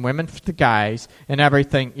women, women to guys, and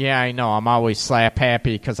everything. Yeah, I know. I'm always slap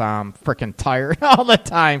happy because I'm freaking tired all the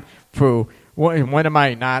time. Fu, when am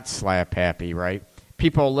I not slap happy, right?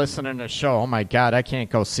 People listening to the show, oh my God, I can't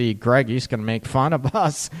go see Greg. He's going to make fun of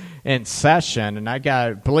us in session.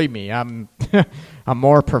 And believe me, I'm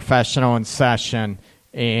more professional in session.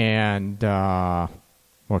 And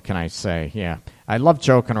what can I say? Yeah, I love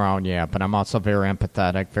joking around, but I'm also very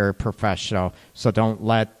empathetic, very professional. So don't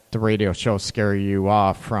let the radio show scare you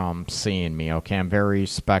off from seeing me, okay? I'm very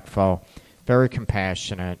respectful, very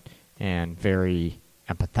compassionate, and very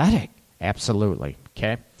empathetic. Absolutely,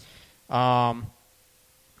 okay?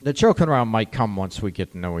 The joking around might come once we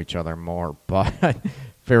get to know each other more, but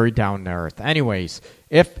very down to earth. Anyways,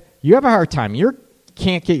 if you have a hard time, you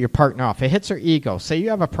can't get your partner off, it hits her ego. Say you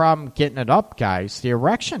have a problem getting it up, guys. The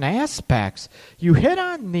erection aspects, you hit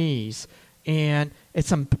on these, and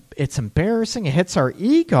it's embarrassing. It hits our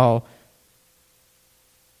ego.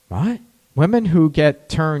 What? Women who get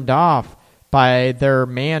turned off by their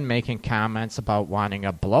man making comments about wanting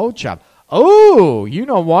a blowjob. Oh, you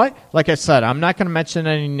know what? Like I said, I'm not going to mention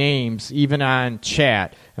any names, even on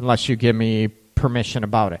chat, unless you give me permission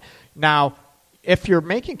about it. Now, if you're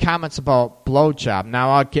making comments about blowjob,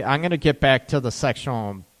 now I'm going to get back to the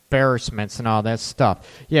sexual embarrassments and all that stuff.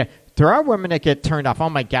 Yeah, there are women that get turned off. Oh,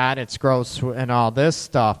 my God, it's gross and all this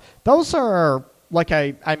stuff. Those are, like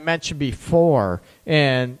I mentioned before,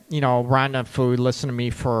 and, Rhonda and Fu listen to me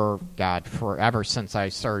forever since I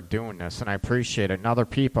started doing this, and I appreciate it. And other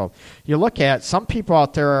people, you look at, some people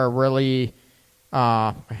out there are really,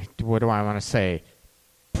 what do I want to say,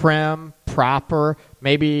 prim, proper.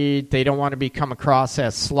 Maybe they don't want to come across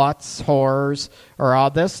as sluts, whores, or all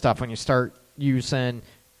this stuff when you start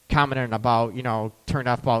commenting about, turned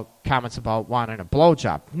off about comments about wanting a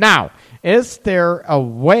blowjob. Now, is there a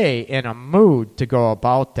way and a mood to go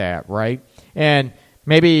about that, right? And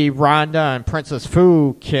maybe Rhonda and Princess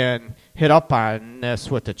Fu can hit up on this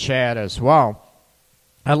with the chat as well.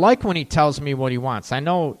 I like when he tells me what he wants. I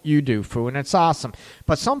know you do, Fu, and it's awesome.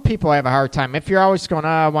 But some people have a hard time. If you're always going,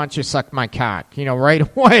 I want you to suck my cock, right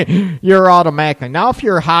away, you're automatically. Now, if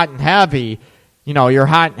you're hot and heavy, you're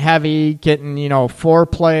hot and heavy, getting,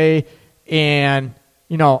 foreplay and,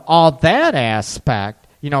 all that aspect.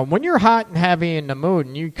 When you're hot and heavy in the mood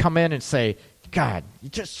and you come in and say, God, you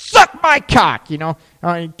just suck my cock,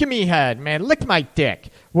 give me a head, man, lick my dick.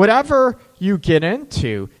 Whatever you get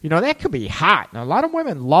into, that could be hot. And a lot of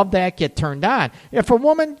women love that, get turned on. If a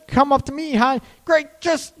woman come up to me, hi, great,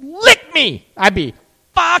 just lick me, I'd be,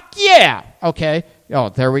 fuck yeah. Okay. Oh,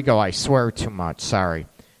 there we go. I swear too much. Sorry.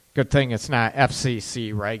 Good thing it's not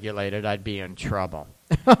FCC regulated. I'd be in trouble.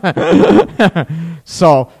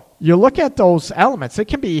 So you look at those elements. It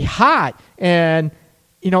can be hot and,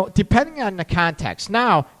 depending on the context.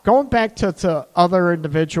 Now, going back to the other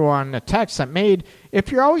individual on the text that made,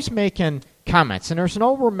 if you're always making comments and there's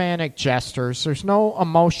no romantic gestures, there's no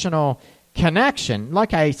emotional connection,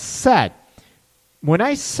 like I said, when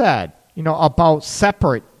I said, about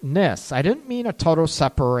separateness, I didn't mean a total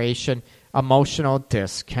separation, emotional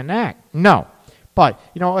disconnect. No. But,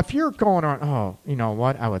 if you're going on, oh, you know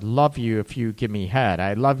what, I would love you if you give me head.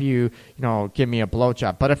 I love you, give me a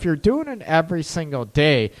blowjob. But if you're doing it every single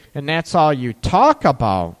day and that's all you talk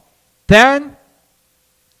about, then,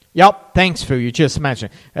 yep, thanks, Fu, you just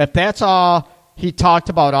mentioned. If that's all he talked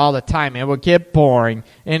about all the time, it would get boring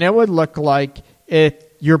and it would look like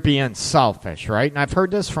you're being selfish, right? And I've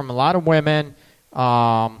heard this from a lot of women,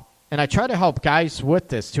 and I try to help guys with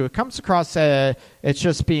this, too. It comes across it's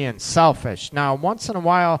just being selfish. Now, once in a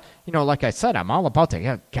while, like I said, I'm all about that.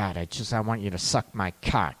 Yeah, God, I want you to suck my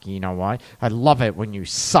cock. You know what? I love it when you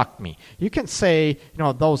suck me. You can say,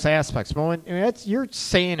 those aspects. But when you're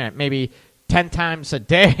saying it maybe 10 times a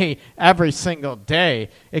day, every single day,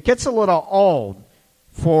 it gets a little old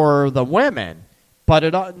for the women. But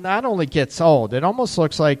it not only gets old, it almost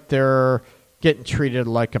looks like they're getting treated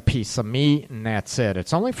like a piece of meat, and that's it.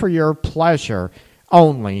 It's only for your pleasure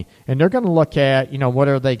only, and they're going to look at, what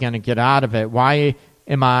are they going to get out of it? Why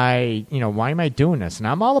am I doing this? And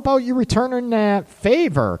I'm all about you returning that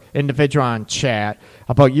favor, individual on chat,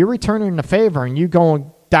 about you returning the favor and you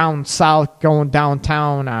going down south going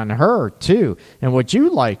downtown on her, too. And would you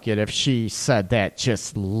like it if she said that,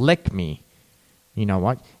 just lick me? You know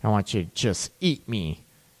what? I want you to just eat me.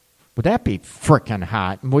 Would that be frickin'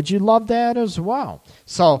 hot? Would you love that as well?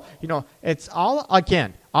 So, it's all,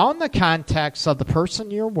 again, all in the context of the person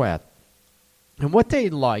you're with and what they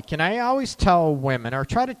like. And I always tell women, or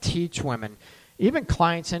try to teach women, even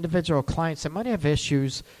clients, individual clients that might have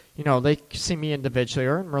issues, they see me individually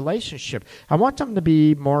or in relationship. I want them to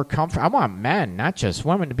be more comfortable. I want men, not just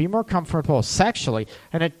women, to be more comfortable sexually.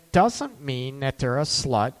 And it doesn't mean that they're a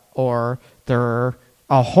slut or they're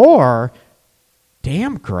a whore.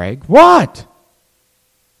 Damn, Greg. What?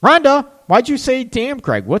 Rhonda, why'd you say damn,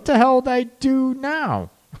 Greg? What the hell did I do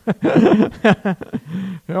now?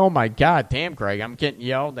 Oh, my God. Damn, Greg. I'm getting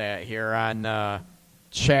yelled at here on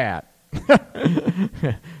chat.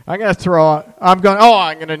 I'm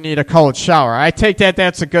going to need a cold shower. I take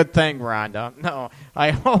that's a good thing, Rhonda. No,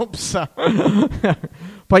 I hope so.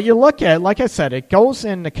 But you look at it, like I said, it goes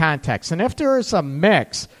in the context. And if there is a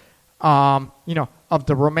mix, of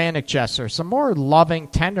the romantic gesture, some more loving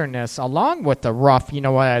tenderness along with the rough,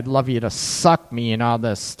 I'd love you to suck me and all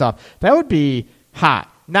this stuff, that would be hot.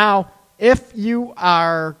 Now, if you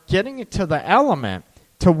are getting into the element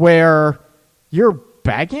to where you're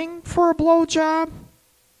begging for a blowjob,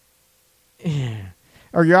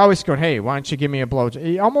 or you're always going, hey, why don't you give me a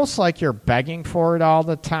blowjob? Almost like you're begging for it all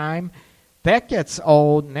the time. That gets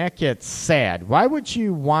old and that gets sad. Why would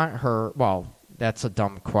you want her? Well, that's a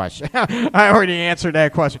dumb question. I already answered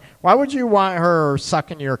that question. Why would you want her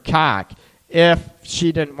sucking your cock if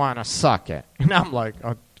she didn't want to suck it? And I'm like,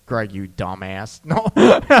 oh, Greg, you dumbass. No,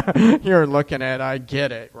 you're looking at, I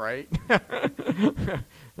get it, right?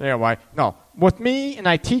 Yeah, why? No, with me, and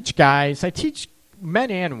I teach guys, I teach men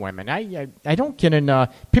and women. I don't get into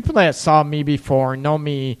people that saw me before, know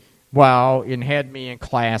me well, and had me in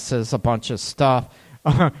classes, a bunch of stuff.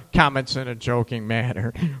 Comments in a joking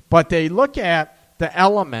manner, but they look at the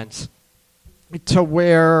elements to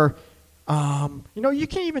where, you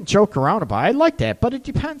can't even joke around about it. I like that, but it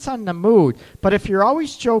depends on the mood. But if you're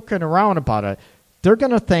always joking around about it, they're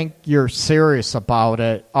going to think you're serious about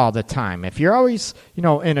it all the time. If you're always,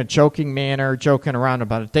 in a joking manner, joking around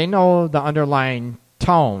about it, they know the underlying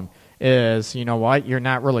tone is, you're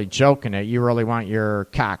not really joking it. You really want your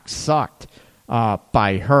cock sucked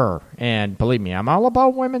by her. And believe me, I'm all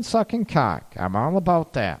about women sucking cock. I'm all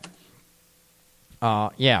about that.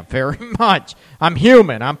 Yeah, very much. I'm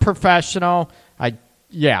human. I'm professional.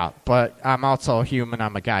 But I'm also human.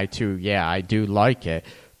 I'm a guy too. Yeah, I do like it.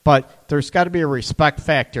 But there's got to be a respect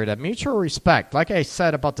factor, that mutual respect. Like I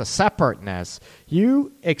said about the separateness,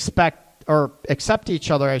 you expect or accept each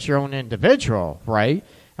other as your own individual, right?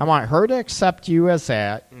 I want her to accept you as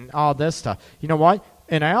that and all this stuff. You know what?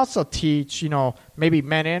 And I also teach, maybe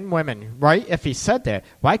men and women, right? If he said that,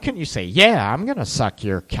 why couldn't you say, yeah, I'm going to suck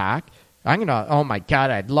your cock. Oh my God,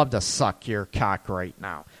 I'd love to suck your cock right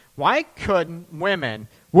now. Why couldn't women,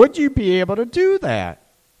 would you be able to do that,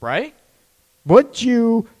 right? Would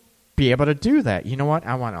you be able to do that? You know what?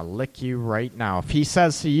 I want to lick you right now. If he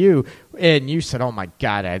says to you, and you said, oh my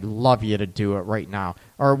God, I'd love you to do it right now.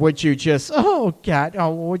 Or would you just, oh God,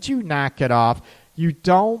 would you knock it off? You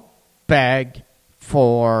don't beg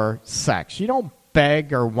for sex. You don't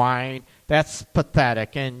beg or whine. That's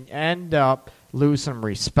pathetic, and end up losing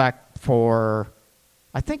respect for,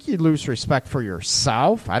 I think you lose respect for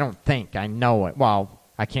yourself. I don't think. I know it. Well,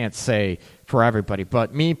 I can't say for everybody,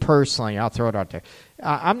 but me personally, I'll throw it out there.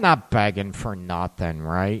 I'm not begging for nothing,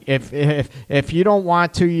 right? If you don't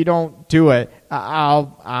want to, you don't do it.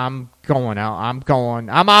 I'm going out.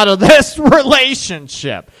 I'm out of this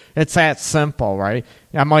relationship. It's that simple, right?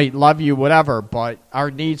 I might love you, whatever, but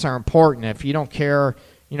our needs are important. If you don't care,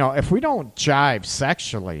 if we don't jive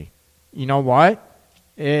sexually, you know what?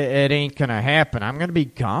 It ain't going to happen. I'm going to be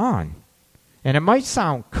gone. And it might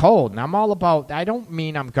sound cold, and I'm all about, I don't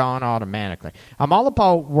mean I'm gone automatically. I'm all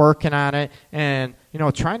about working on it and,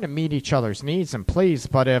 trying to meet each other's needs and please.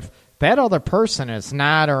 But if that other person is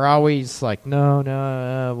not, or always like,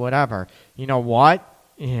 no, whatever, you know what?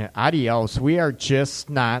 Yeah, adios. We are just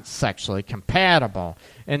not sexually compatible.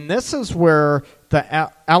 And this is where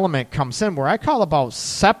the element comes in, where I call about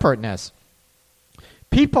separateness.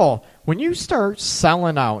 People, when you start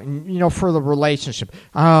selling out, and for the relationship,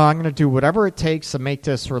 I'm going to do whatever it takes to make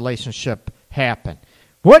this relationship happen.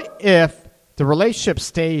 What if the relationship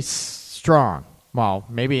stays strong? Well,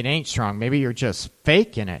 maybe it ain't strong. Maybe you're just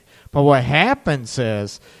faking it. But what happens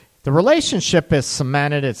is the relationship is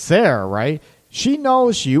cemented. It's there, right? She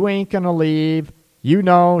knows you ain't going to leave. You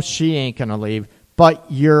know she ain't going to leave. But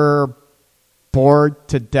you're bored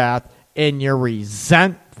to death and you're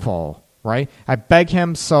resentful, right? I beg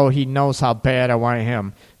him so he knows how bad I want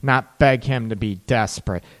him, not beg him to be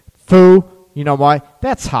desperate. Foo, you know what?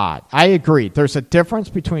 That's hot. I agree. There's a difference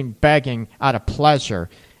between begging out of pleasure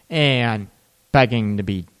and begging to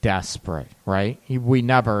be desperate, right? We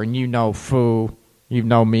never, and you know Foo, you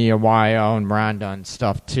know me and Wyo and Rhonda and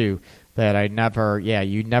stuff too, that I never,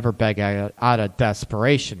 you never beg out of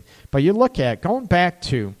desperation. But you look at, going back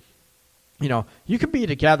to, you can be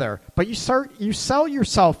together, but you sell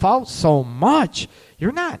yourself out so much,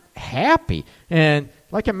 you're not happy. And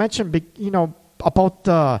like I mentioned, about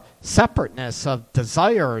the separateness of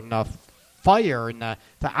desire and the fire and the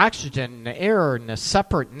oxygen and the air and the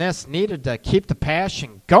separateness needed to keep the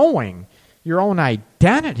passion going, your own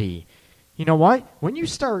identity. You know what? When you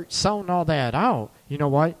start selling all that out, you know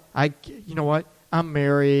what? I'm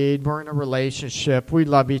married. We're in a relationship. We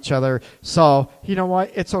love each other. So, you know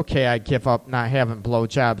what? It's okay. I give up not having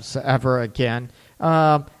blowjobs ever again.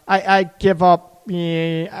 I give up.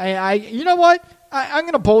 You know what? I'm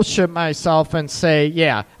going to bullshit myself and say,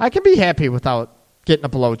 yeah, I can be happy without getting a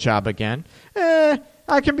blowjob again.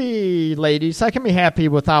 I can be, ladies, I can be happy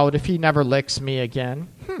without if he never licks me again.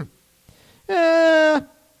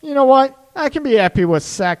 You know what? I can be happy with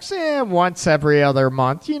sex once every other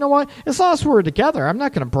month. You know what? As long as we're together, I'm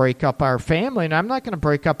not going to break up our family, and I'm not going to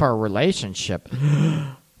break up our relationship.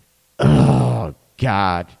 Oh,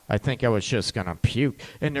 God. I think I was just going to puke.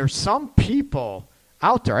 And there's some people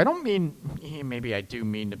out there. I don't mean, maybe I do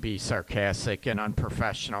mean to be sarcastic and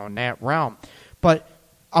unprofessional in that realm, but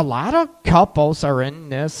a lot of couples are in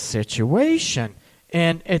this situation,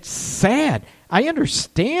 and it's sad. I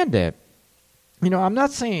understand it. I'm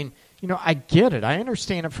not saying, I get it. I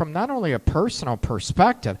understand it from not only a personal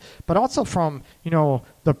perspective, but also from,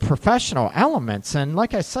 the professional elements. And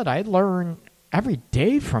like I said, I learn every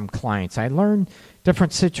day from clients. I learn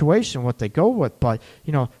different situations, what they go with. But,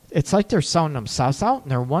 it's like they're selling themselves out,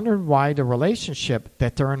 and they're wondering why the relationship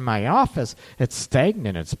that they're in my office, it's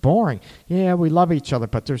stagnant, it's boring. Yeah, we love each other,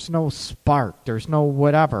 but there's no spark. There's no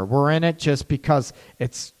whatever. We're in it just because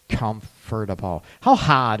it's comfortable. How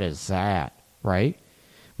hot is that, right?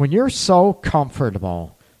 When you're so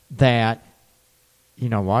comfortable that, you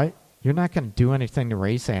know what, you're not going to do anything to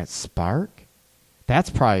raise that spark, that's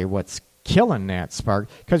probably what's killing that spark,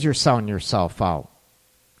 because you're selling yourself out.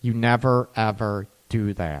 You never, ever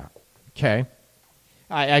do that, okay?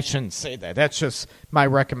 I shouldn't say that. That's just my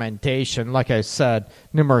recommendation. Like I said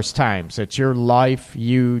numerous times, it's your life.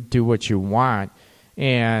 You do what you want.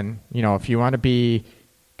 And, if you want to be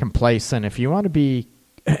complacent, if you want to be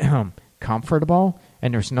comfortable,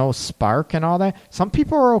 and there's no spark and all that, some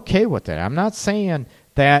people are okay with it. I'm not saying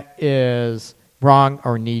that is wrong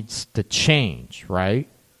or needs to change, right?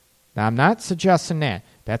 Now, I'm not suggesting that.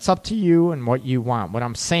 That's up to you and what you want. What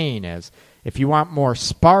I'm saying is, if you want more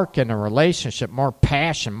spark in a relationship, more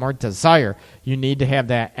passion, more desire, you need to have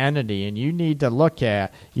that entity, and you need to look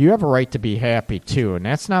at, you have a right to be happy too, and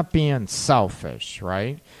that's not being selfish,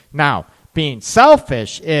 right? Now, being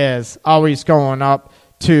selfish is always going up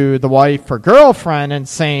to the wife or girlfriend and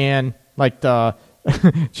saying, like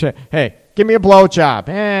hey, give me a blowjob.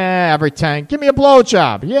 Every time, give me a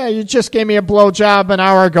blowjob. Yeah, you just gave me a blowjob an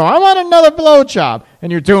hour ago. I want another blowjob.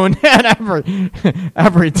 And you're doing that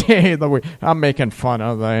every day of the week. I'm making fun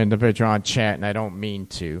of the individual on chat, and I don't mean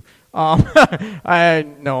to. I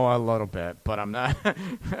know a little bit, but I'm not.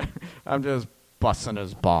 I'm just busting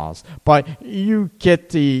his balls. But you get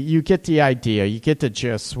the idea. You get the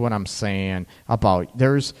gist what I'm saying about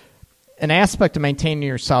there's an aspect of maintaining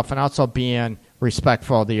yourself and also being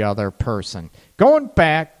respectful of the other person. Going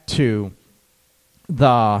back to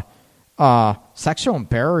the sexual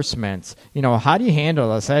embarrassments, how do you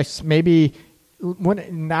handle this? Maybe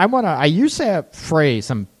when I use that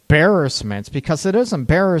phrase, embarrassments, because it is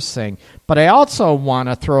embarrassing, but I also want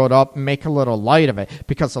to throw it up and make a little light of it,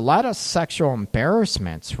 because a lot of sexual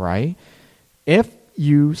embarrassments, right?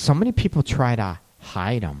 So many people try to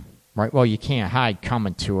hide them, right? Well, you can't hide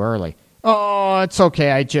coming too early. Oh, it's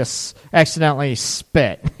okay. I just accidentally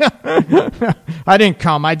spit. I didn't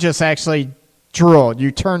come. I just actually drooled.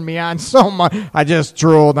 You turned me on so much. I just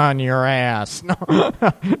drooled on your ass. No.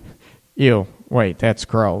 Ew. Wait, that's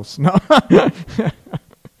gross. No.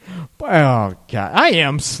 Oh, God. I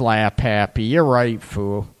am slap happy. You're right,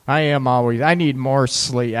 fool. I need more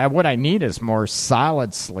sleep. What I need is more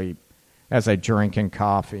solid sleep as I drink and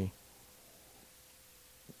coffee.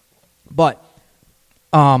 But,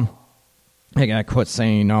 I gotta quit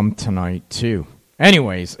saying tonight, too.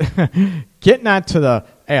 Anyways, getting on to the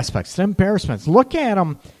aspects, the embarrassments. Look at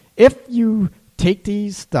them. If you take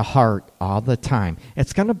these to heart all the time.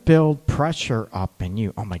 It's going to build pressure up in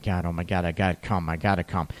you. Oh my God, I got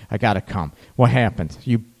to come. What happens?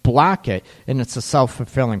 You block it, and it's a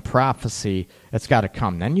self-fulfilling prophecy. It's got to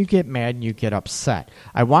come. Then you get mad and you get upset.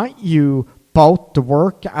 I want you both to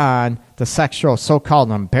work on the sexual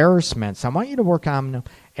so-called embarrassments. I want you to work on them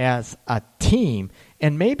as a team.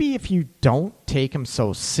 And maybe if you don't take them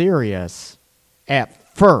so serious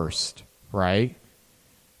at first, right?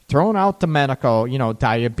 Throwing out the medical,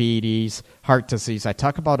 diabetes, heart disease. I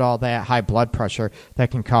talk about all that, high blood pressure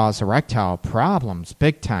that can cause erectile problems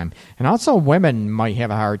big time. And also women might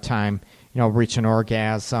have a hard time, reaching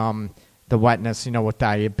orgasm, the wetness, with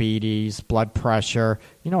diabetes, blood pressure,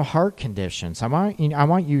 heart conditions. I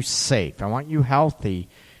want you safe. I want you healthy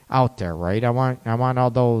out there, right? I want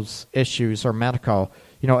all those issues or medical,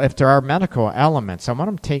 if there are medical elements, I want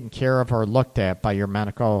them taken care of or looked at by your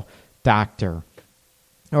medical doctor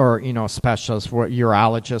or, specialist,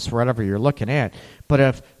 urologist, whatever you're looking at. But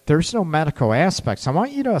if there's no medical aspects, I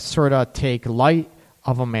want you to sort of take light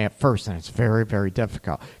of them at first, and it's very, very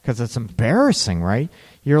difficult because it's embarrassing, right?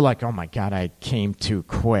 You're like, oh, my God, I came too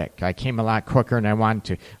quick. I came a lot quicker than I wanted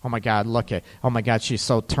to. Oh, my God, oh, my God, she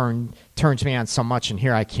turns me on so much, and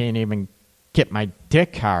here I can't even get my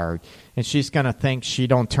dick hard. And she's going to think she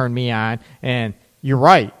don't turn me on, and you're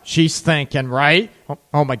right. She's thinking, right?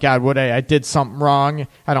 Oh my God, I did something wrong.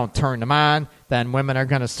 I don't turn them on. Then women are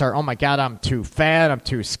going to start, oh my God, I'm too fat. I'm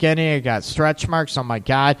too skinny. I got stretch marks. Oh my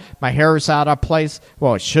God, my hair is out of place.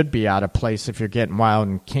 Well, it should be out of place if you're getting wild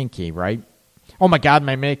and kinky, right? Oh my God,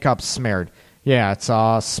 my makeup's smeared. Yeah, it's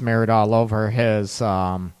all smeared all over his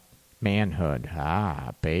manhood.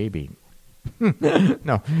 Ah, baby.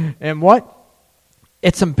 No. And what?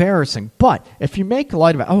 It's embarrassing, but if you make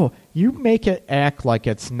light of it, you make it act like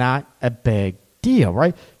it's not a big deal,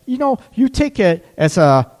 right? You take it as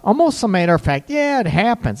almost a matter of fact. Yeah, it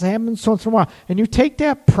happens. It happens once in a while. And you take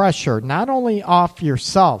that pressure not only off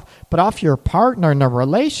yourself, but off your partner in the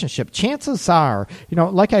relationship. Chances are,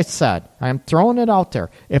 like I said, I'm throwing it out there.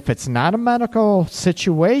 If it's not a medical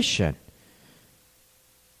situation,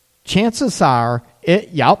 chances are,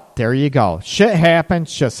 there you go. Shit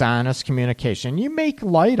happens, just honest communication. You make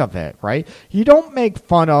light of it, right? You don't make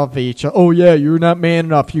fun of each other. Oh, yeah, you're not man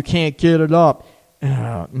enough. You can't get it up.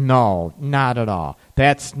 No, not at all.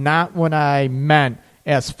 That's not what I meant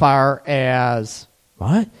as far as,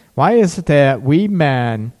 what? Why is it that we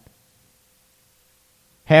men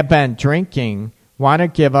have been drinking, want to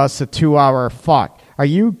give us a 2-hour fuck? Are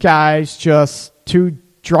you guys just too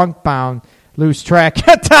drunk bound? Lose track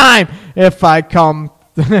of time if I come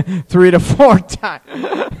 3 to 4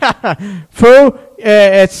 times. Foo,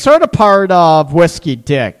 it's sort of part of whiskey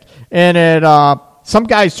dick. And some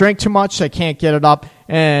guys drink too much, they can't get it up.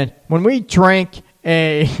 And when we drink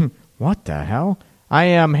what the hell? I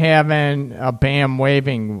am having a bam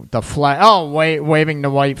waving the flag. Oh, waving the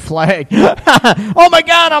white flag. Oh, my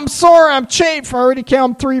God, I'm sore. I'm chafed. I already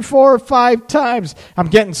counted 3, 4, 5 times. I'm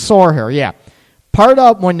getting sore here, yeah. Part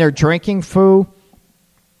of when they're drinking, Foo,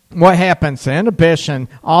 what happens? Inhibition,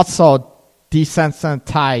 also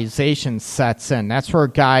desensitization sets in. That's where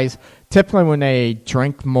guys, typically when they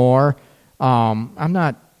drink more, I'm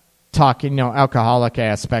not talking, alcoholic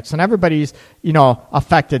aspects, and everybody's,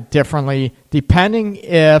 affected differently depending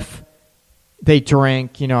if they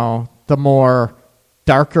drink, the more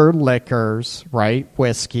darker liquors, right?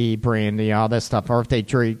 Whiskey, brandy, all this stuff, or if they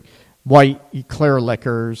drink white, clear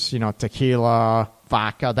liquors, tequila,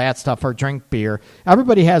 vodka, that stuff, or drink beer.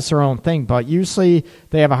 Everybody has their own thing, but usually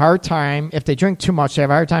they have a hard time. If they drink too much, they have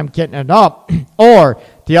a hard time getting it up. Or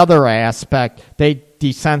the other aspect, they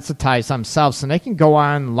desensitize themselves, and they can go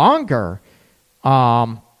on longer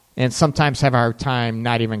and sometimes have a hard time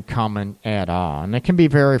not even coming at all. And it can be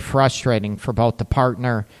very frustrating for both the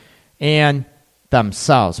partner and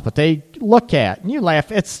themselves. But they look at, and you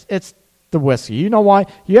laugh, it's the whiskey. You know what?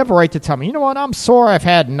 You have a right to tell me, you know what? I'm sore. I've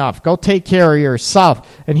had enough. Go take care of yourself.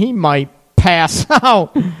 And he might pass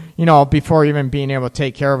out, before even being able to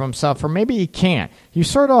take care of himself. Or maybe he can't. You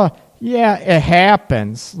sort of, it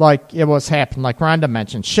happens like it was happening, like Rhonda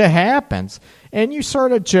mentioned. Shit happens. And you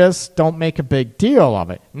sort of just don't make a big deal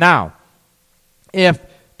of it. Now, if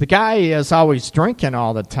the guy is always drinking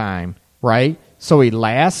all the time, right, so he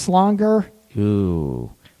lasts longer,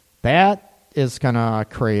 that is going to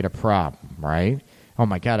create a problem, right? Oh,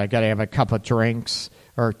 my God, I got to have a couple of drinks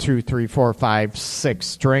or 2, 3, 4, 5,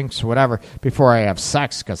 6 drinks, whatever, before I have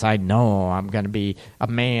sex because I know I'm going to be a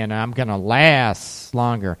man and I'm going to last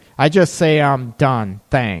longer. I just say I'm done,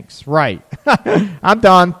 thanks. Right. I'm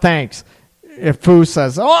done, thanks. if Fu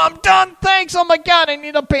says, "Oh, I'm done, thanks. Oh my God, I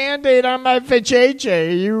need a Band-Aid on my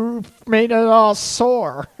vajayjay. You made it all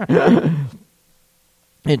sore."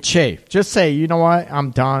 And chafe. Just say, you know what?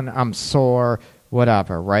 I'm done. I'm sore.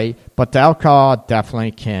 Whatever, right? But the alcohol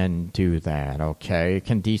definitely can do that, okay? It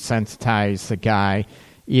can desensitize the guy.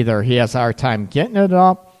 Either he has a hard time getting it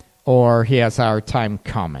up or he has a hard time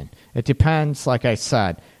coming. It depends, like I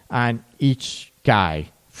said, on each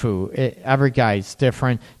guy. Every guy is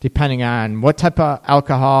different depending on what type of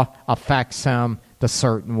alcohol affects him the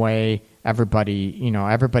certain way.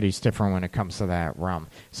 Everybody's different when it comes to that rum.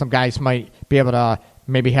 Some guys might be able to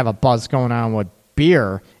maybe have a buzz going on with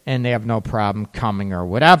beer and they have no problem coming or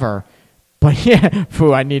whatever. But yeah,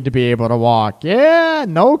 I need to be able to walk. Yeah,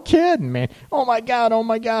 no kidding, man. Oh my God.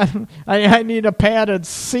 I need a padded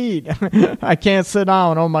seat. I can't sit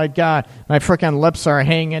down. Oh my God. My freaking lips are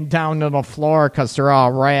hanging down to the floor because they're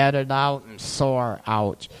all ratted out and sore.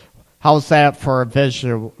 Ouch. How's that for a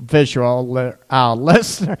visual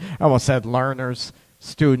listener? I almost said learners,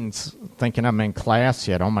 students thinking I'm in class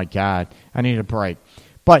yet. Oh my God. I need a break.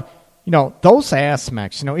 But, those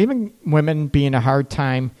aspects, even women being a hard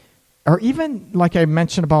time, or even, like I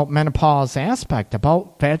mentioned about menopause aspect,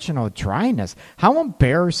 about vaginal dryness, how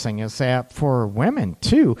embarrassing is that for women,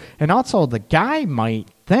 too? And also, the guy might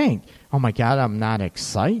think, oh, my God, I'm not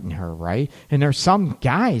exciting her, right? And there's some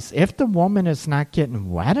guys, if the woman is not getting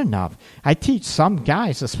wet enough, I teach some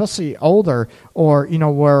guys, especially older, or,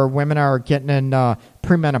 where women are getting in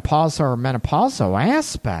premenopausal or menopausal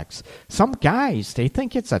aspects, some guys, they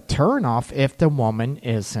think it's a turnoff if the woman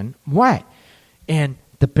isn't wet. And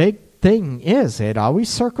the big thing is, it always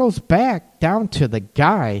circles back down to the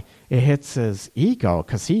guy. It hits his ego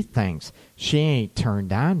because he thinks she ain't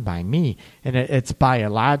turned on by me. And it's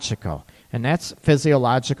biological. And that's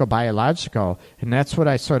physiological, biological. And that's what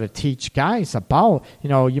I sort of teach guys about.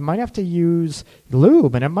 You might have to use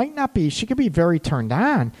lube, and it might not be, she could be very turned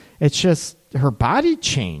on. It's just her body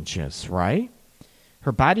changes, right?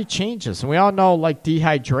 Her body changes. And we all know, like,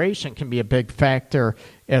 dehydration can be a big factor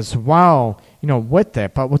as well, with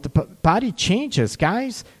that. But with the body changes,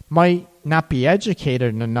 guys might not be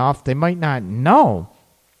educated enough. They might not know.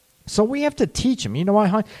 So we have to teach them. You know what,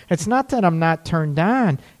 hon? It's not that I'm not turned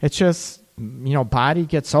on. It's just, body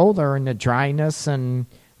gets older and the dryness, and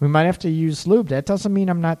we might have to use lube. That doesn't mean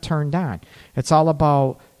I'm not turned on. It's all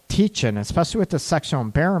about teaching, especially with the sexual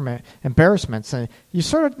embarrassments, and you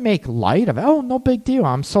sort of make light of it. Oh, no big deal.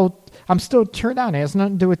 I'm still turned on. It has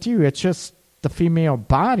nothing to do with you. It's just the female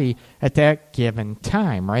body at that given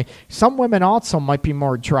time, right? Some women also might be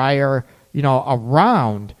more drier,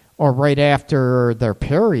 around or right after their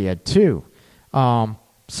period too.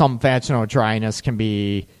 Some vaginal dryness can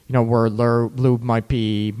be, where lube might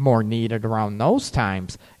be more needed around those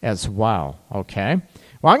times as well. Okay.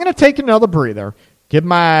 Well, I'm going to take another breather. Give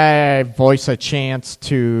my voice a chance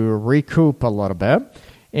to recoup a little bit.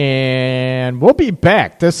 And we'll be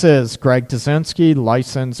back. This is Greg Dazinski,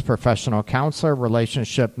 licensed professional counselor,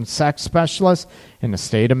 relationship and sex specialist in the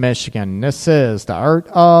state of Michigan. This is the Art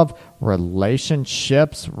of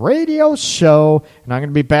Relationships radio show, and I'm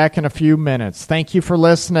going to be back in a few minutes. Thank you for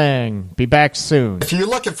listening. Be back soon. If you're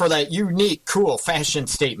looking for that unique, cool fashion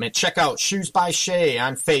statement, check out Shoes by Shay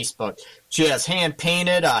on Facebook. She has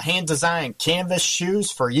hand-painted, hand-designed canvas shoes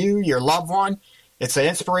for you, your loved one. It's an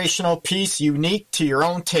inspirational piece unique to your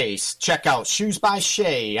own taste. Check out Shoes by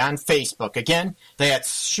Shay on Facebook. Again,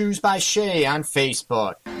 that's Shoes by Shay on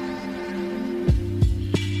Facebook.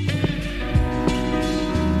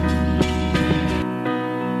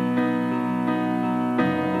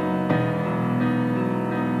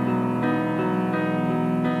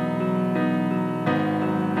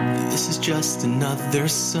 This is just another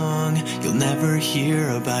song you'll never hear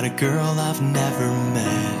about a girl I've never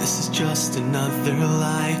met. This is just another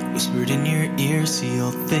lie whispered in your ear so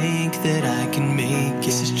you'll think that I can make it.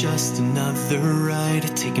 This is just another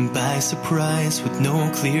ride taken by surprise with no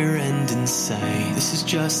clear end in sight. This is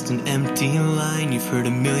just an empty line you've heard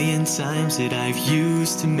a million times that I've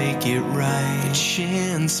used to make it right. A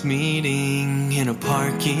chance meeting in a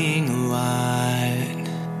parking lot,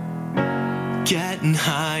 getting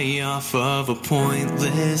high off of a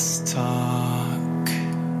pointless talk.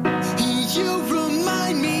 You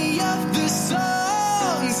remind me of the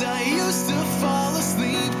songs I used to fall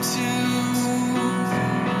asleep to.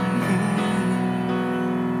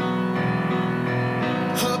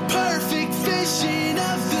 A perfect vision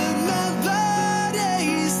of the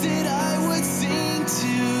melodies that I would sing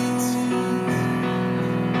to.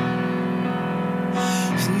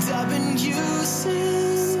 And I've been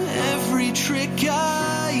using every trick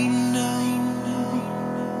I know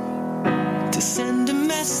to send a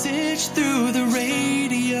message message through the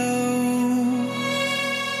radio.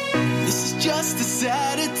 This is just a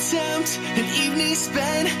sad attempt, an evening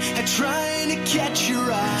spent at trying to catch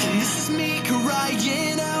your eye. And this is me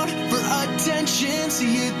crying out for attention, so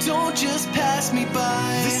you don't just pass me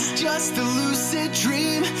by. This is just a lucid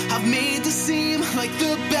dream I've made to seem like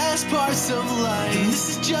the best parts of life. And this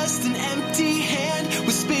is just an empty hand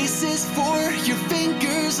with spaces for your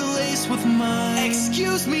fingers laced with mine.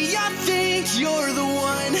 Excuse me, I think you're the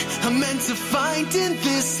one I'm meant to find in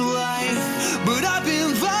this life, but I've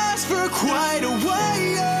been lost for quite a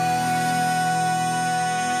while.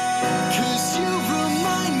 'Cause you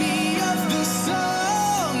remind me of the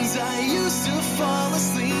songs I used to fall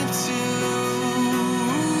asleep to.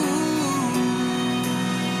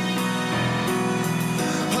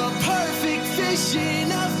 A perfect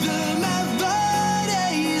vision of the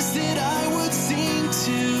melodies that I would sing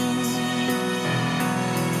to.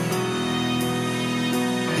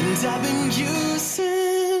 And I've been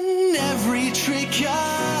using every trick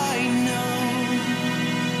I know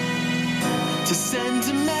to send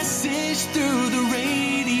a message through the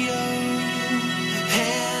radio.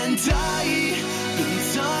 And I've been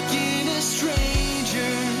talking to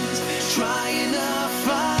strangers, trying to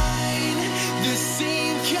find the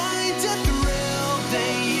same kind of thrill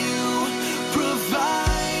that you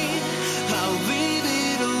provide. I'll leave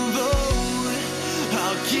it alone,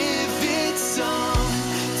 I'll give it some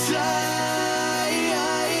time.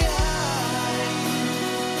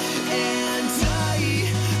 And I've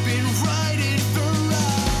been writing for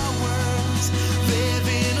hours,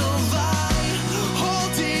 living a lie,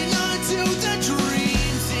 holding on to the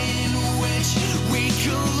dreams in which we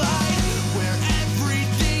collide, where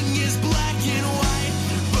everything is black and white,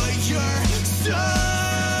 but you're so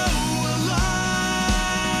alive.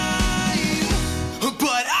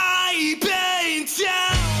 But I've been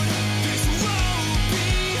down this road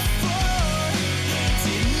before, and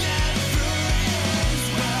it never ends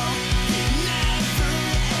well. It never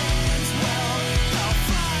ends well. I'll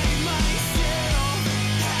find myself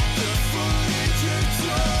at the foot of your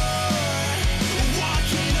door,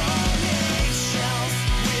 walking on eggshells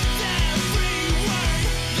with every word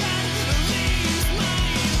that leaves my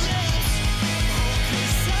lips.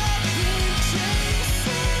 'Cause I've been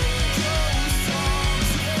chasing ghosts all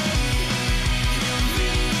day. You're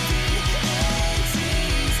leaving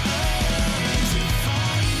endings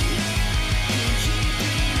undefined and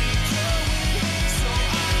keeping it going, so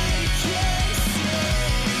I can say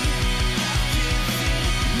I've given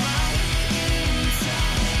my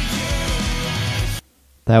entire life.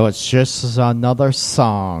 That was just another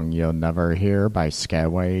song you'll never hear by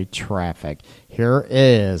Skyway Traffic. Here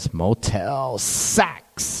is Motel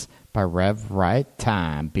 6 by Rev Right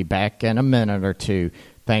Time. Be back in a minute or two.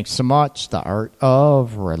 Thanks so much. The Art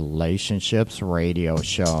of Relationships Radio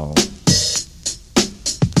Show.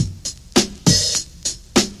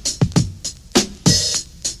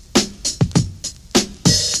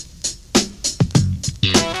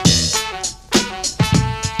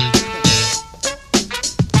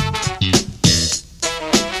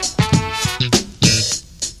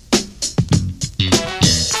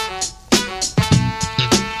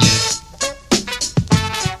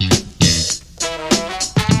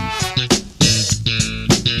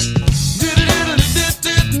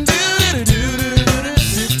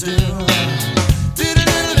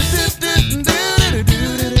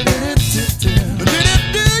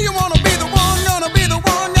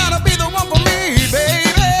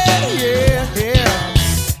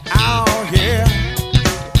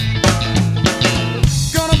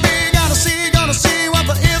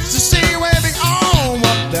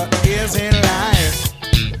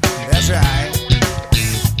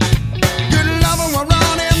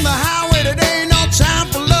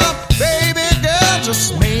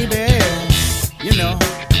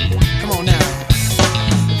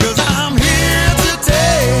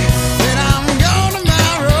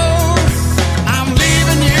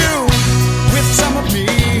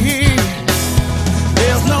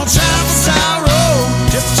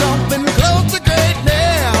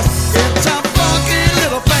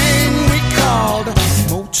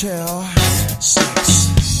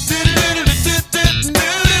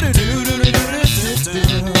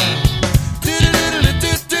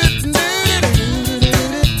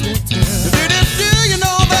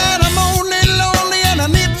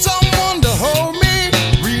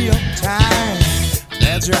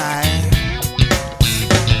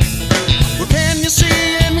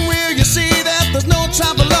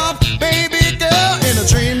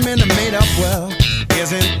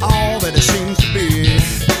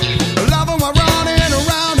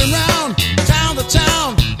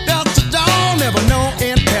 Never know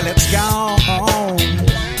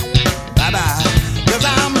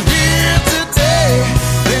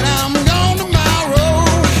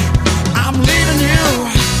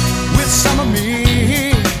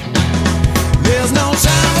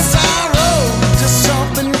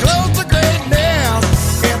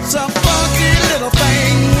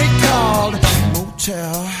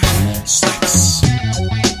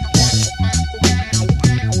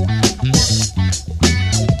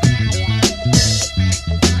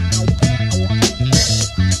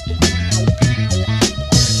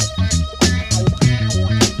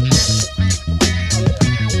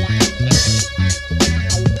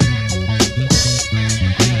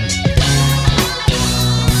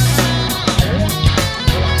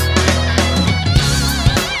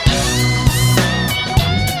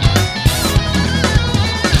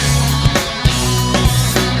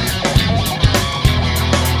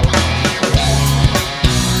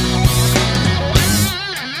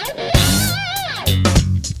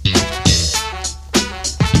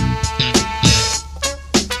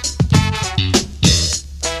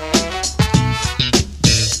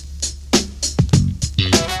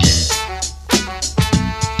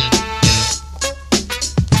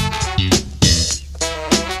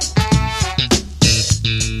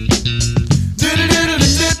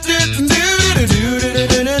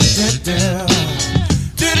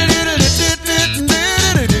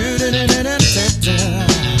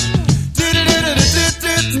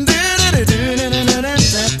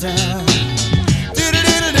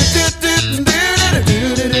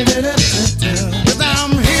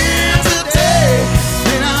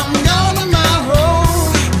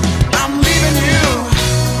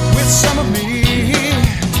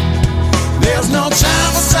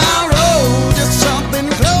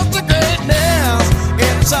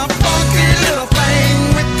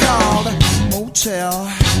Motel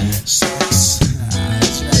 6.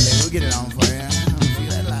 That's right, baby. We'll get it on for you.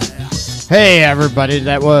 Hey, everybody,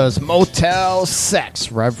 that was Motel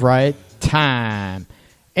 6, Rev Right Time.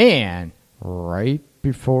 And right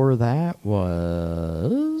before that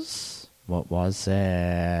was, what was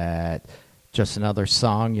it? Just Another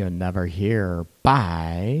Song You'll Never Hear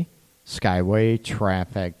by Skyway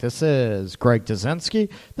Traffic. This is Greg Dazinski.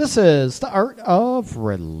 This is the Art of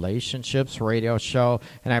Relationships radio show,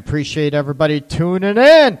 and I appreciate everybody tuning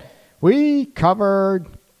in. We covered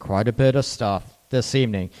quite a bit of stuff this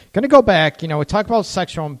evening. Going to go back, we talked about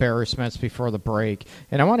sexual embarrassments before the break,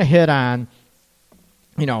 and I want to hit on,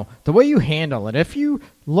 the way you handle it. If you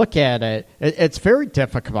look at it, it's very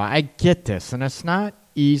difficult. I get this, and it's not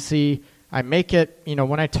easy. I make it,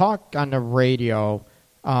 when I talk on the radio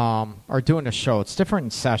or doing a show, it's different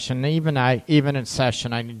in session. Even in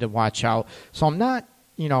session, I need to watch out. So I'm not,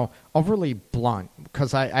 overly blunt,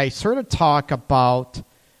 because I sort of talk about,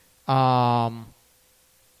 I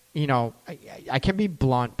can be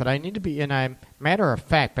blunt, but I need to be, and I'm matter of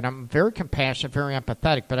fact, but I'm very compassionate, very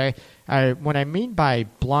empathetic. But I what I mean by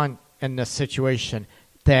blunt in this situation,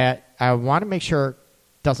 that I want to make sure it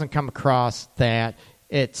doesn't come across that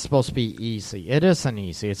it's supposed to be easy. It isn't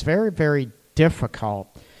easy. It's very, very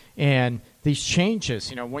difficult. And these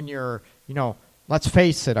changes, when you're, let's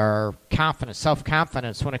face it, our confidence,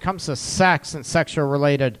 self-confidence, when it comes to sex and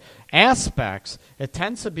sexual-related aspects, it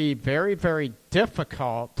tends to be very, very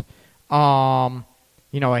difficult.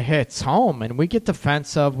 It hits home, and we get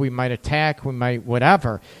defensive. We might attack. We might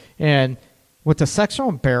whatever. And with the sexual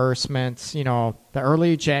embarrassments, the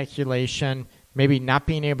early ejaculation, maybe not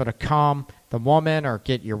being able to come, the woman, or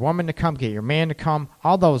get your woman to come, get your man to come,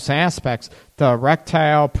 all those aspects, the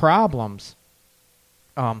erectile problems,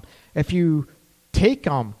 if you take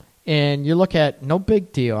them and you look at no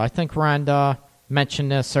big deal. I think Rhonda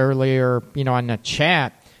mentioned this earlier, on the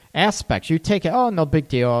chat aspects. You take it, oh, no big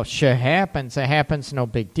deal. Shit happens. It happens, no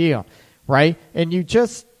big deal, right? And you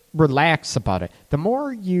just relax about it. The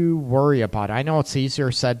more you worry about it, I know it's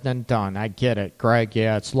easier said than done. I get it, Greg.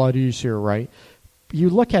 Yeah, it's a lot easier, right? You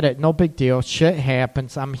look at it, no big deal. Shit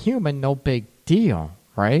happens. I'm human, no big deal,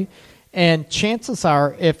 right? And chances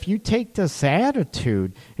are, if you take this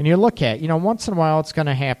attitude and you look at, once in a while it's going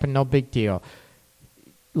to happen, no big deal.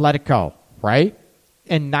 Let it go, right?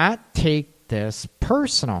 And not take this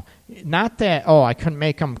personal. Not that, oh, I couldn't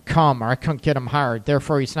make him come or I couldn't get him hard,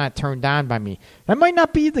 therefore he's not turned on by me. That might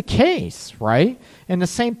not be the case, right? And the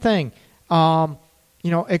same thing,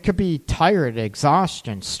 it could be tired,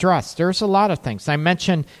 exhaustion, stress. There's a lot of things. I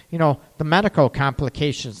mentioned, the medical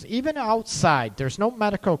complications. Even outside, there's no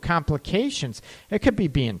medical complications. It could be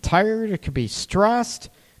being tired. It could be stressed.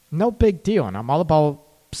 No big deal. And I'm all about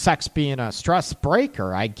sex being a stress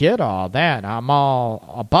breaker. I get all that. I'm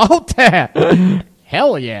all about that.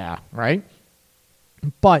 Hell yeah, right?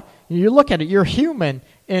 But you look at it, you're human,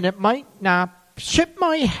 and it might not, shit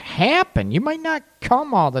might happen. You might not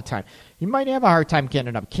come all the time. You might have a hard time getting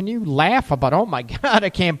it up. Can you laugh about, oh my God, I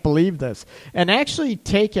can't believe this? And actually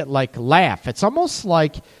take it like laugh. It's almost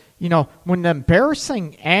like, when the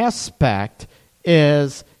embarrassing aspect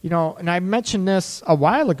is, and I mentioned this a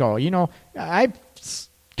while ago,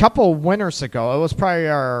 couple winters ago, it was probably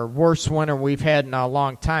our worst winter we've had in a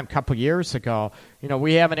long time, couple years ago.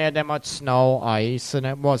 We haven't had that much snow, ice, and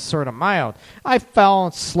it was sort of mild. I fell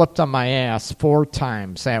and slipped on my ass 4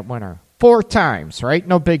 times that winter. 4 times, right?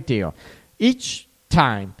 No big deal. Each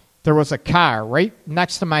time, there was a car right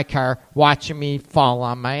next to my car watching me fall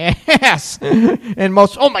on my ass. And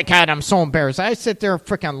oh my God, I'm so embarrassed. I sit there and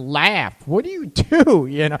freaking laugh. What do?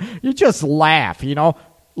 You just laugh,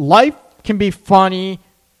 Life can be funny.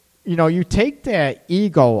 You take that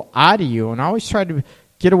ego out of you, and I always try to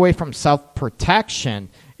get away from self-protection,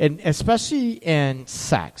 and especially in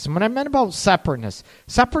sex. And when I meant about separateness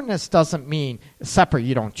doesn't mean separate.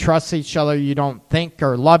 You don't trust each other. You don't think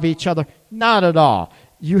or love each other. Not at all.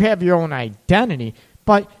 You have your own identity,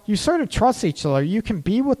 but you sort of trust each other. You can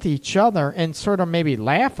be with each other and sort of maybe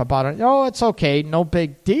laugh about it. Oh, it's okay. No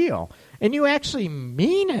big deal. And you actually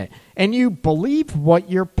mean it, and you believe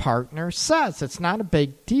what your partner says. It's not a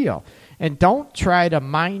big deal. And don't try to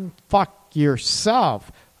mind fuck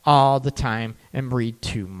yourself all the time and read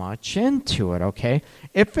too much into it, okay?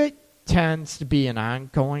 If it tends to be an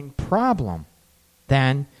ongoing problem,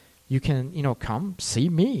 then you can, come see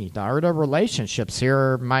me, the Art of Relationships,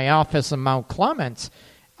 here in my office in Mount Clemens.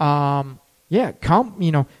 Come,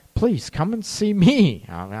 please come and see me.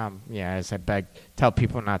 As I tell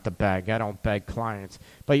people not to beg. I don't beg clients.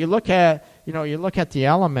 But you look at the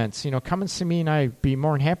elements, come and see me, and I'd be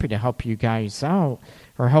more than happy to help you guys out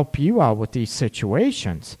or help you out with these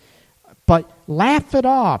situations. But laugh it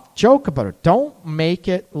off. Joke about it. Don't make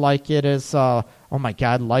it like it is, oh my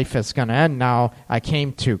God, life is going to end now. I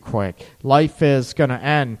came too quick. Life is going to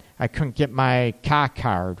end. I couldn't get my cock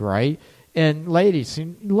hard, right? And ladies,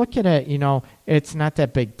 look at it, it's not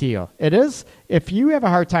that big deal. It is, if you have a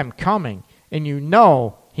hard time coming and you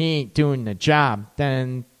know he ain't doing the job,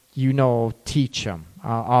 then teach him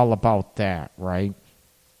all about that, right?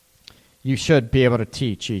 You should be able to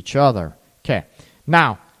teach each other. Okay.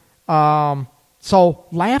 Now, so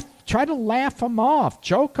try to laugh them off,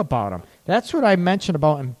 joke about them. That's what I mentioned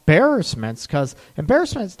about embarrassments, because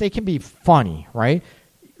embarrassments, they can be funny, right?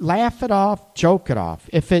 Laugh it off, joke it off.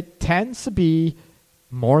 If it tends to be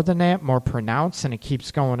more than that, more pronounced, and it keeps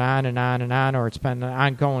going on and on and on, or it's been an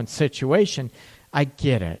ongoing situation, I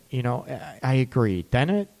get it. I agree. Then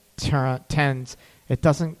it it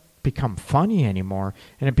doesn't become funny anymore,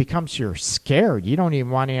 and it becomes you're scared. You don't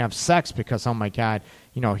even want to have sex because, oh my God,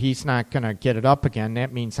 he's not going to get it up again.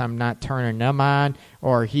 That means I'm not turning them on,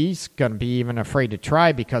 or he's going to be even afraid to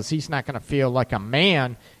try because he's not going to feel like a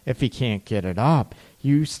man if he can't get it up.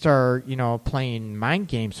 You start, playing mind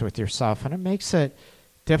games with yourself, and it makes it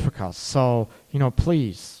difficult. So,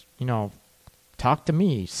 please, talk to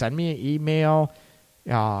me. Send me an email.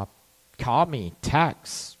 Call me.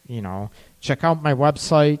 Text. Check out my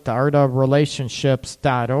website,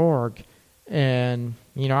 theartofrelationships.org. And,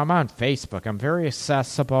 I'm on Facebook. I'm very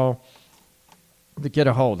accessible to get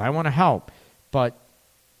a hold. I want to help. But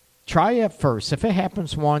try it first. If it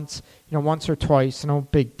happens once, once or twice, no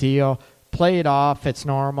big deal. Play it off. It's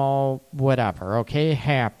normal. Whatever. Okay? It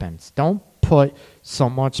happens. Don't put so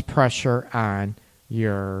much pressure on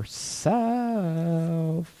yourself.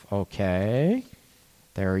 Okay?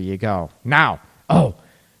 There you go. Now, I'm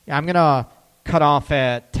going to cut off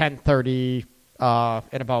at 10:30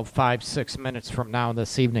 in about 5-6 minutes from now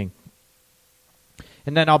this evening.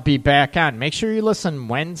 And then I'll be back on. Make sure you listen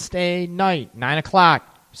Wednesday night, 9 o'clock,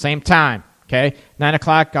 same time. Okay? 9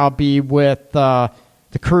 o'clock, I'll be with the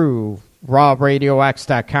crew,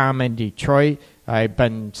 rawradiox.com in Detroit. I've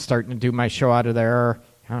been starting to do my show out of there.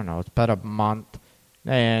 I don't know, it's about a month.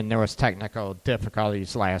 And there was technical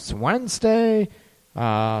difficulties last Wednesday. So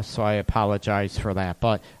I apologize for that.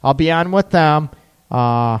 But I'll be on with them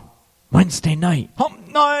Wednesday night. Hump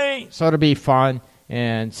night! So it'll be fun.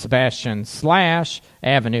 And Sebastian Slash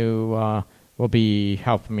Avenue will be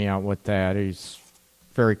helping me out with that. He's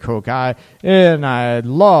a very cool guy. And I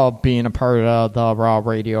love being a part of the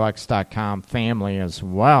rawradiox.com family as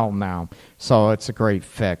well now. So it's a great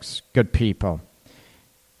fix. Good people.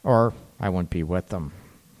 Or I wouldn't be with them.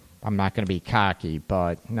 I'm not going to be cocky,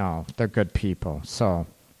 but no, they're good people, so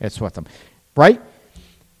it's with them. Right?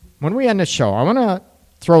 When we end the show, I want to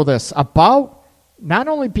throw this about not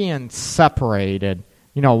only being separated,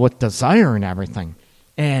 with desire and everything.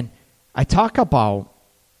 And I talk about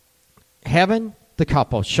having the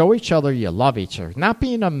couple show each other you love each other, not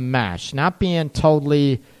being a mesh, not being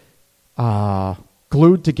totally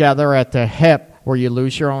glued together at the hip where you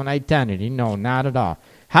lose your own identity. No, not at all.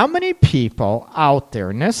 How many people out there,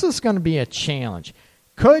 and this is going to be a challenge,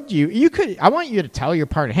 I want you to tell your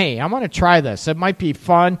partner, hey, I want to try this. It might be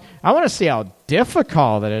fun. I want to see how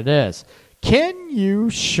difficult it is. Can you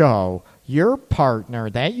show your partner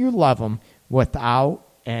that you love them without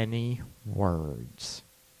any words?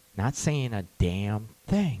 Not saying a damn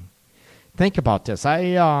thing. Think about this.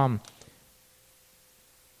 I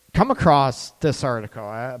come across this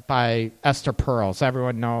article by Esther Perls.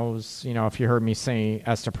 Everyone knows, if you heard me say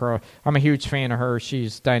Esther Perls, I'm a huge fan of her.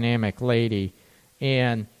 She's a dynamic lady.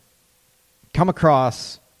 And come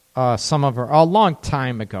across some of her a long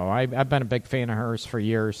time ago. I've been a big fan of hers for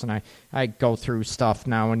years, and I go through stuff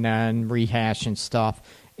now and then, rehashing stuff.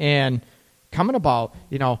 And coming about,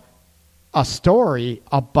 a story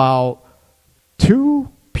about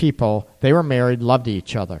two people, they were married, loved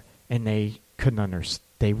each other, and they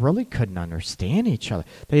really couldn't understand each other.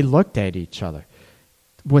 They looked at each other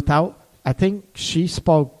I think she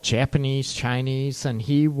spoke Japanese, Chinese, and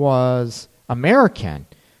he was American,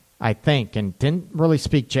 I think, and didn't really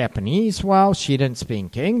speak Japanese well. She didn't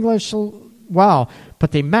speak English well,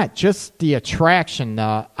 but they met. Just the attraction,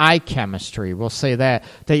 the eye chemistry, we'll say that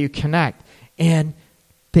you connect. And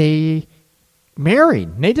they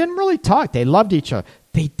married. They didn't really talk. They loved each other.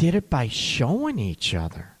 They did it by showing each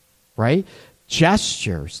other, right?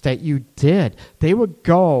 Gestures that you did. They would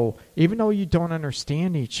go, even though you don't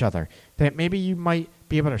understand each other, that maybe you might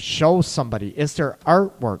be able to show somebody. Is there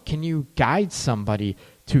artwork? Can you guide somebody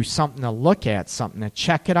to something to look at, something to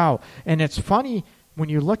check it out? And it's funny, when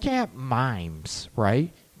you look at mimes,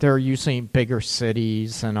 right? They're usually in bigger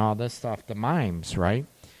cities and all this stuff, the mimes, right?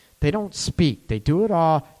 They don't speak. They do it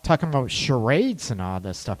all talking about charades and all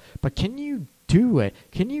this stuff. But can you do it?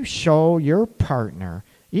 Can you show your partner,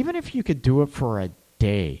 even if you could do it for a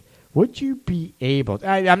day, would you be able –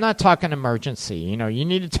 I'm not talking emergency. You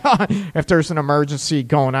need to talk – if there's an emergency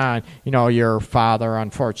going on, your father,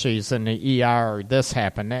 unfortunately, is in the ER or this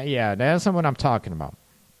happened. That isn't what I'm talking about.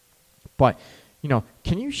 But,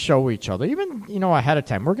 can you show each other, even, ahead of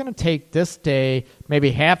time, we're going to take this day,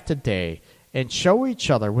 maybe half the day, and show each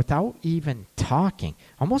other without even talking,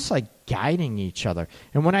 almost like guiding each other.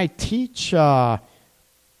 And when I teach I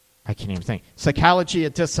can't even think, psychology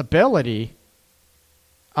of disability –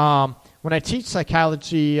 when I teach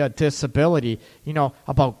psychology disability,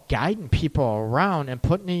 about guiding people around and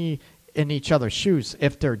putting in each other's shoes.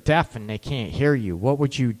 If they're deaf and they can't hear you, what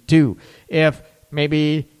would you do? If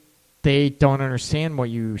maybe they don't understand what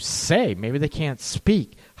you say, maybe they can't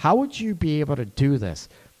speak, how would you be able to do this?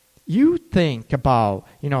 You think about,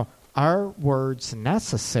 are words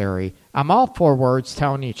necessary? I'm all for words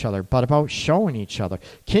telling each other, but about showing each other.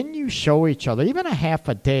 Can you show each other, even a half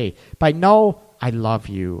a day, by I love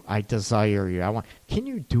you, I desire you, can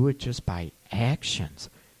you do it just by actions?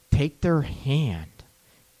 Take their hand,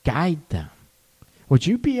 guide them. Would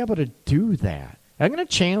you be able to do that? I'm going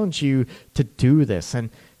to challenge you to do this and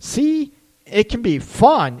see, it can be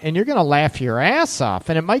fun and you're going to laugh your ass off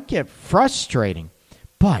and it might get frustrating.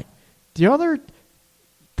 But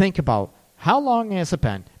think about how long has it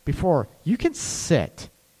been before you can sit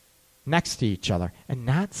next to each other and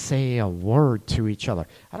not say a word to each other.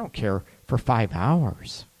 I don't care, for 5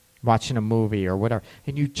 hours watching a movie or whatever,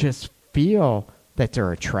 and you just feel that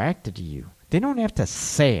they're attracted to you. They don't have to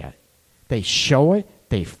say it. They show it,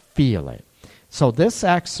 they feel it. So this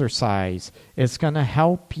exercise is going to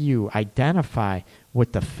help you identify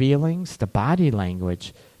with the feelings, the body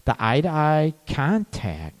language, the eye-to-eye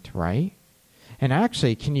contact, right? And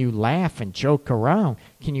actually, can you laugh and joke around?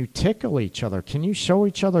 Can you tickle each other? Can you show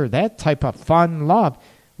each other that type of fun love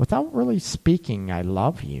without really speaking, I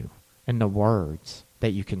love you, in the words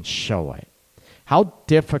that you can show it? How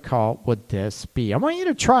difficult would this be? I want you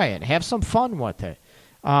to try it. Have some fun with it.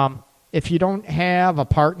 If you don't have a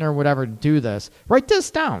partner or whatever to do this, write this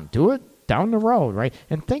down. Do it down the road, right?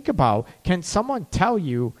 And think about, can someone tell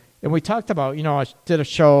you, and we talked about, I did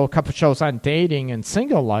a couple shows on dating and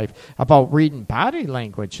single life about reading body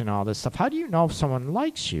language and all this stuff. How do you know if someone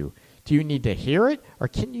likes you? Do you need to hear it, or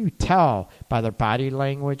can you tell by their body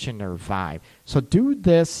language and their vibe? So do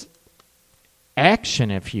this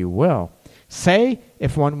action, if you will. Say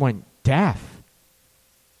if one went deaf,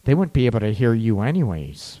 they wouldn't be able to hear you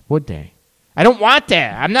anyways, would they? I don't want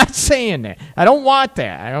that. I'm not saying that. I don't want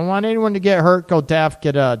that. I don't want anyone to get hurt, go deaf,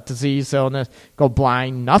 get a disease, illness, go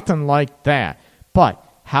blind, nothing like that. But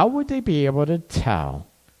how would they be able to tell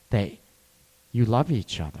that you love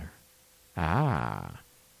each other? I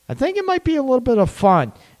think it might be a little bit of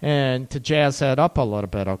fun, and to jazz that up a little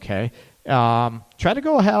bit, okay? Try to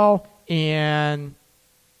go hell and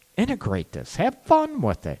integrate this. Have fun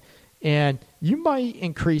with it. And you might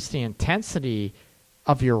increase the intensity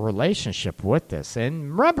of your relationship with this.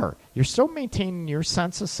 And remember, you're still maintaining your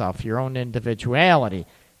sense of self, your own individuality.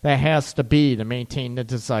 That has to be to maintain the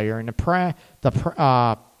desire and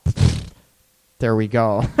there we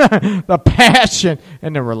go. The passion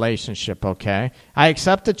in the relationship, okay? I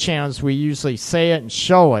accept the challenge. We usually say it and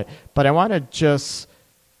show it, but I want to just,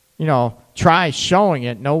 try showing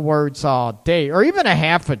it, no words all day, or even a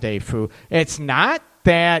half a day, Foo. It's not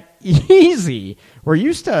that easy. We're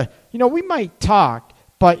used to, we might talk,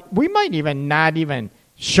 but we might even not even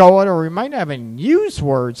show it, or we might not even use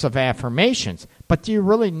words of affirmations. But do you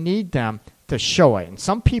really need them to show it? And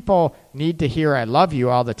some people need to hear I love you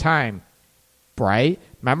all the time, right?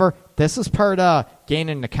 Remember, this is part of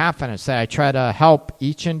gaining the confidence that I try to help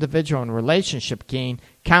each individual in relationship gain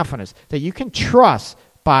confidence, that you can trust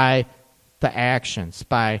by the actions,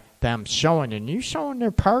 by them showing, and you showing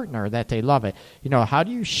their partner that they love it. How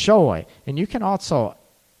do you show it? And you can also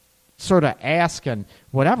sort of ask and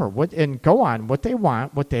whatever, and go on what they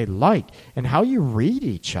want, what they like, and how you read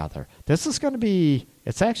each other. This is going to be,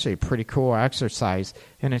 it's actually a pretty cool exercise,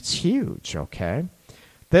 and it's huge, okay?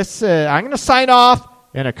 I'm going to sign off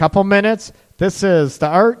in a couple minutes. This is the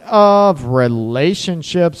Art of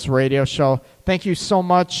Relationships radio show. Thank you so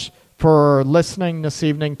much for listening this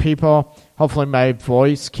evening, people. Hopefully my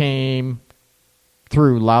voice came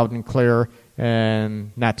through loud and clear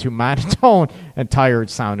and not too monotone and tired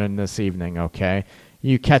sounding this evening, okay?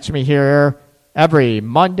 You catch me here every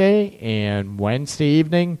Monday and Wednesday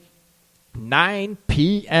evening, 9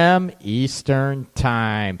 p.m. Eastern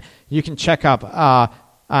Time. You can check up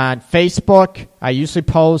on Facebook. I usually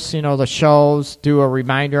post, the shows, do a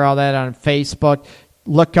reminder, all that on Facebook.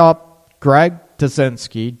 Look up Greg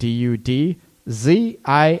Dudzinski,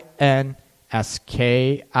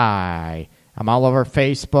 DUDZINSKI. I'm all over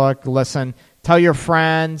Facebook. Listen, tell your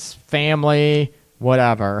friends, family,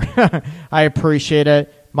 whatever. I appreciate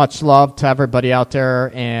it. Much love to everybody out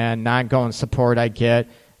there and ongoing support I get.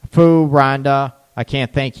 Fu, Rhonda, I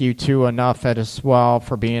can't thank you two enough as well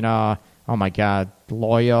for being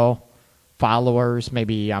loyal followers.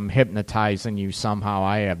 Maybe I'm hypnotizing you somehow.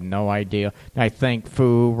 I have no idea. I think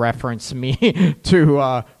Fu referenced me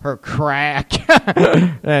to her crack.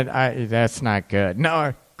 And that's not good.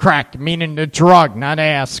 No, crack, meaning the drug, not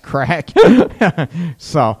ass crack.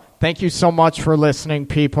 So, thank you so much for listening,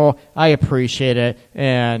 people. I appreciate it.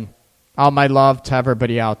 And all my love to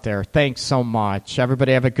everybody out there. Thanks so much.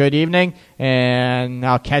 Everybody have a good evening. And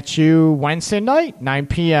I'll catch you Wednesday night, 9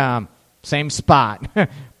 p.m. Same spot.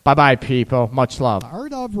 Bye-bye, people. Much love. The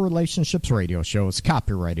Art of Relationships radio show is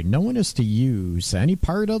copyrighted. No one is to use any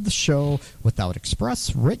part of the show without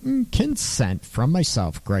express written consent from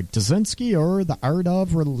myself, Greg Dudzinski, or The Art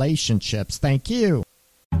of Relationships. Thank you.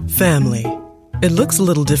 Family. It looks a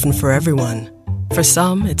little different for everyone. For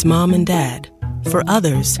some, it's mom and dad. For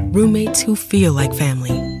others, roommates who feel like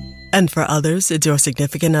family. And for others, it's your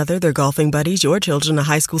significant other, their golfing buddies, your children, a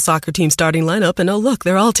high school soccer team starting lineup, and oh look,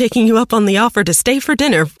 they're all taking you up on the offer to stay for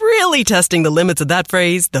dinner, really testing the limits of that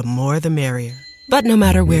phrase, the more the merrier. But no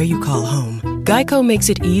matter where you call home, Geico makes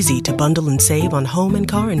it easy to bundle and save on home and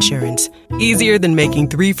car insurance. Easier than making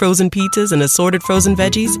 3 frozen pizzas and assorted frozen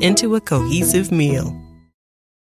veggies into a cohesive meal.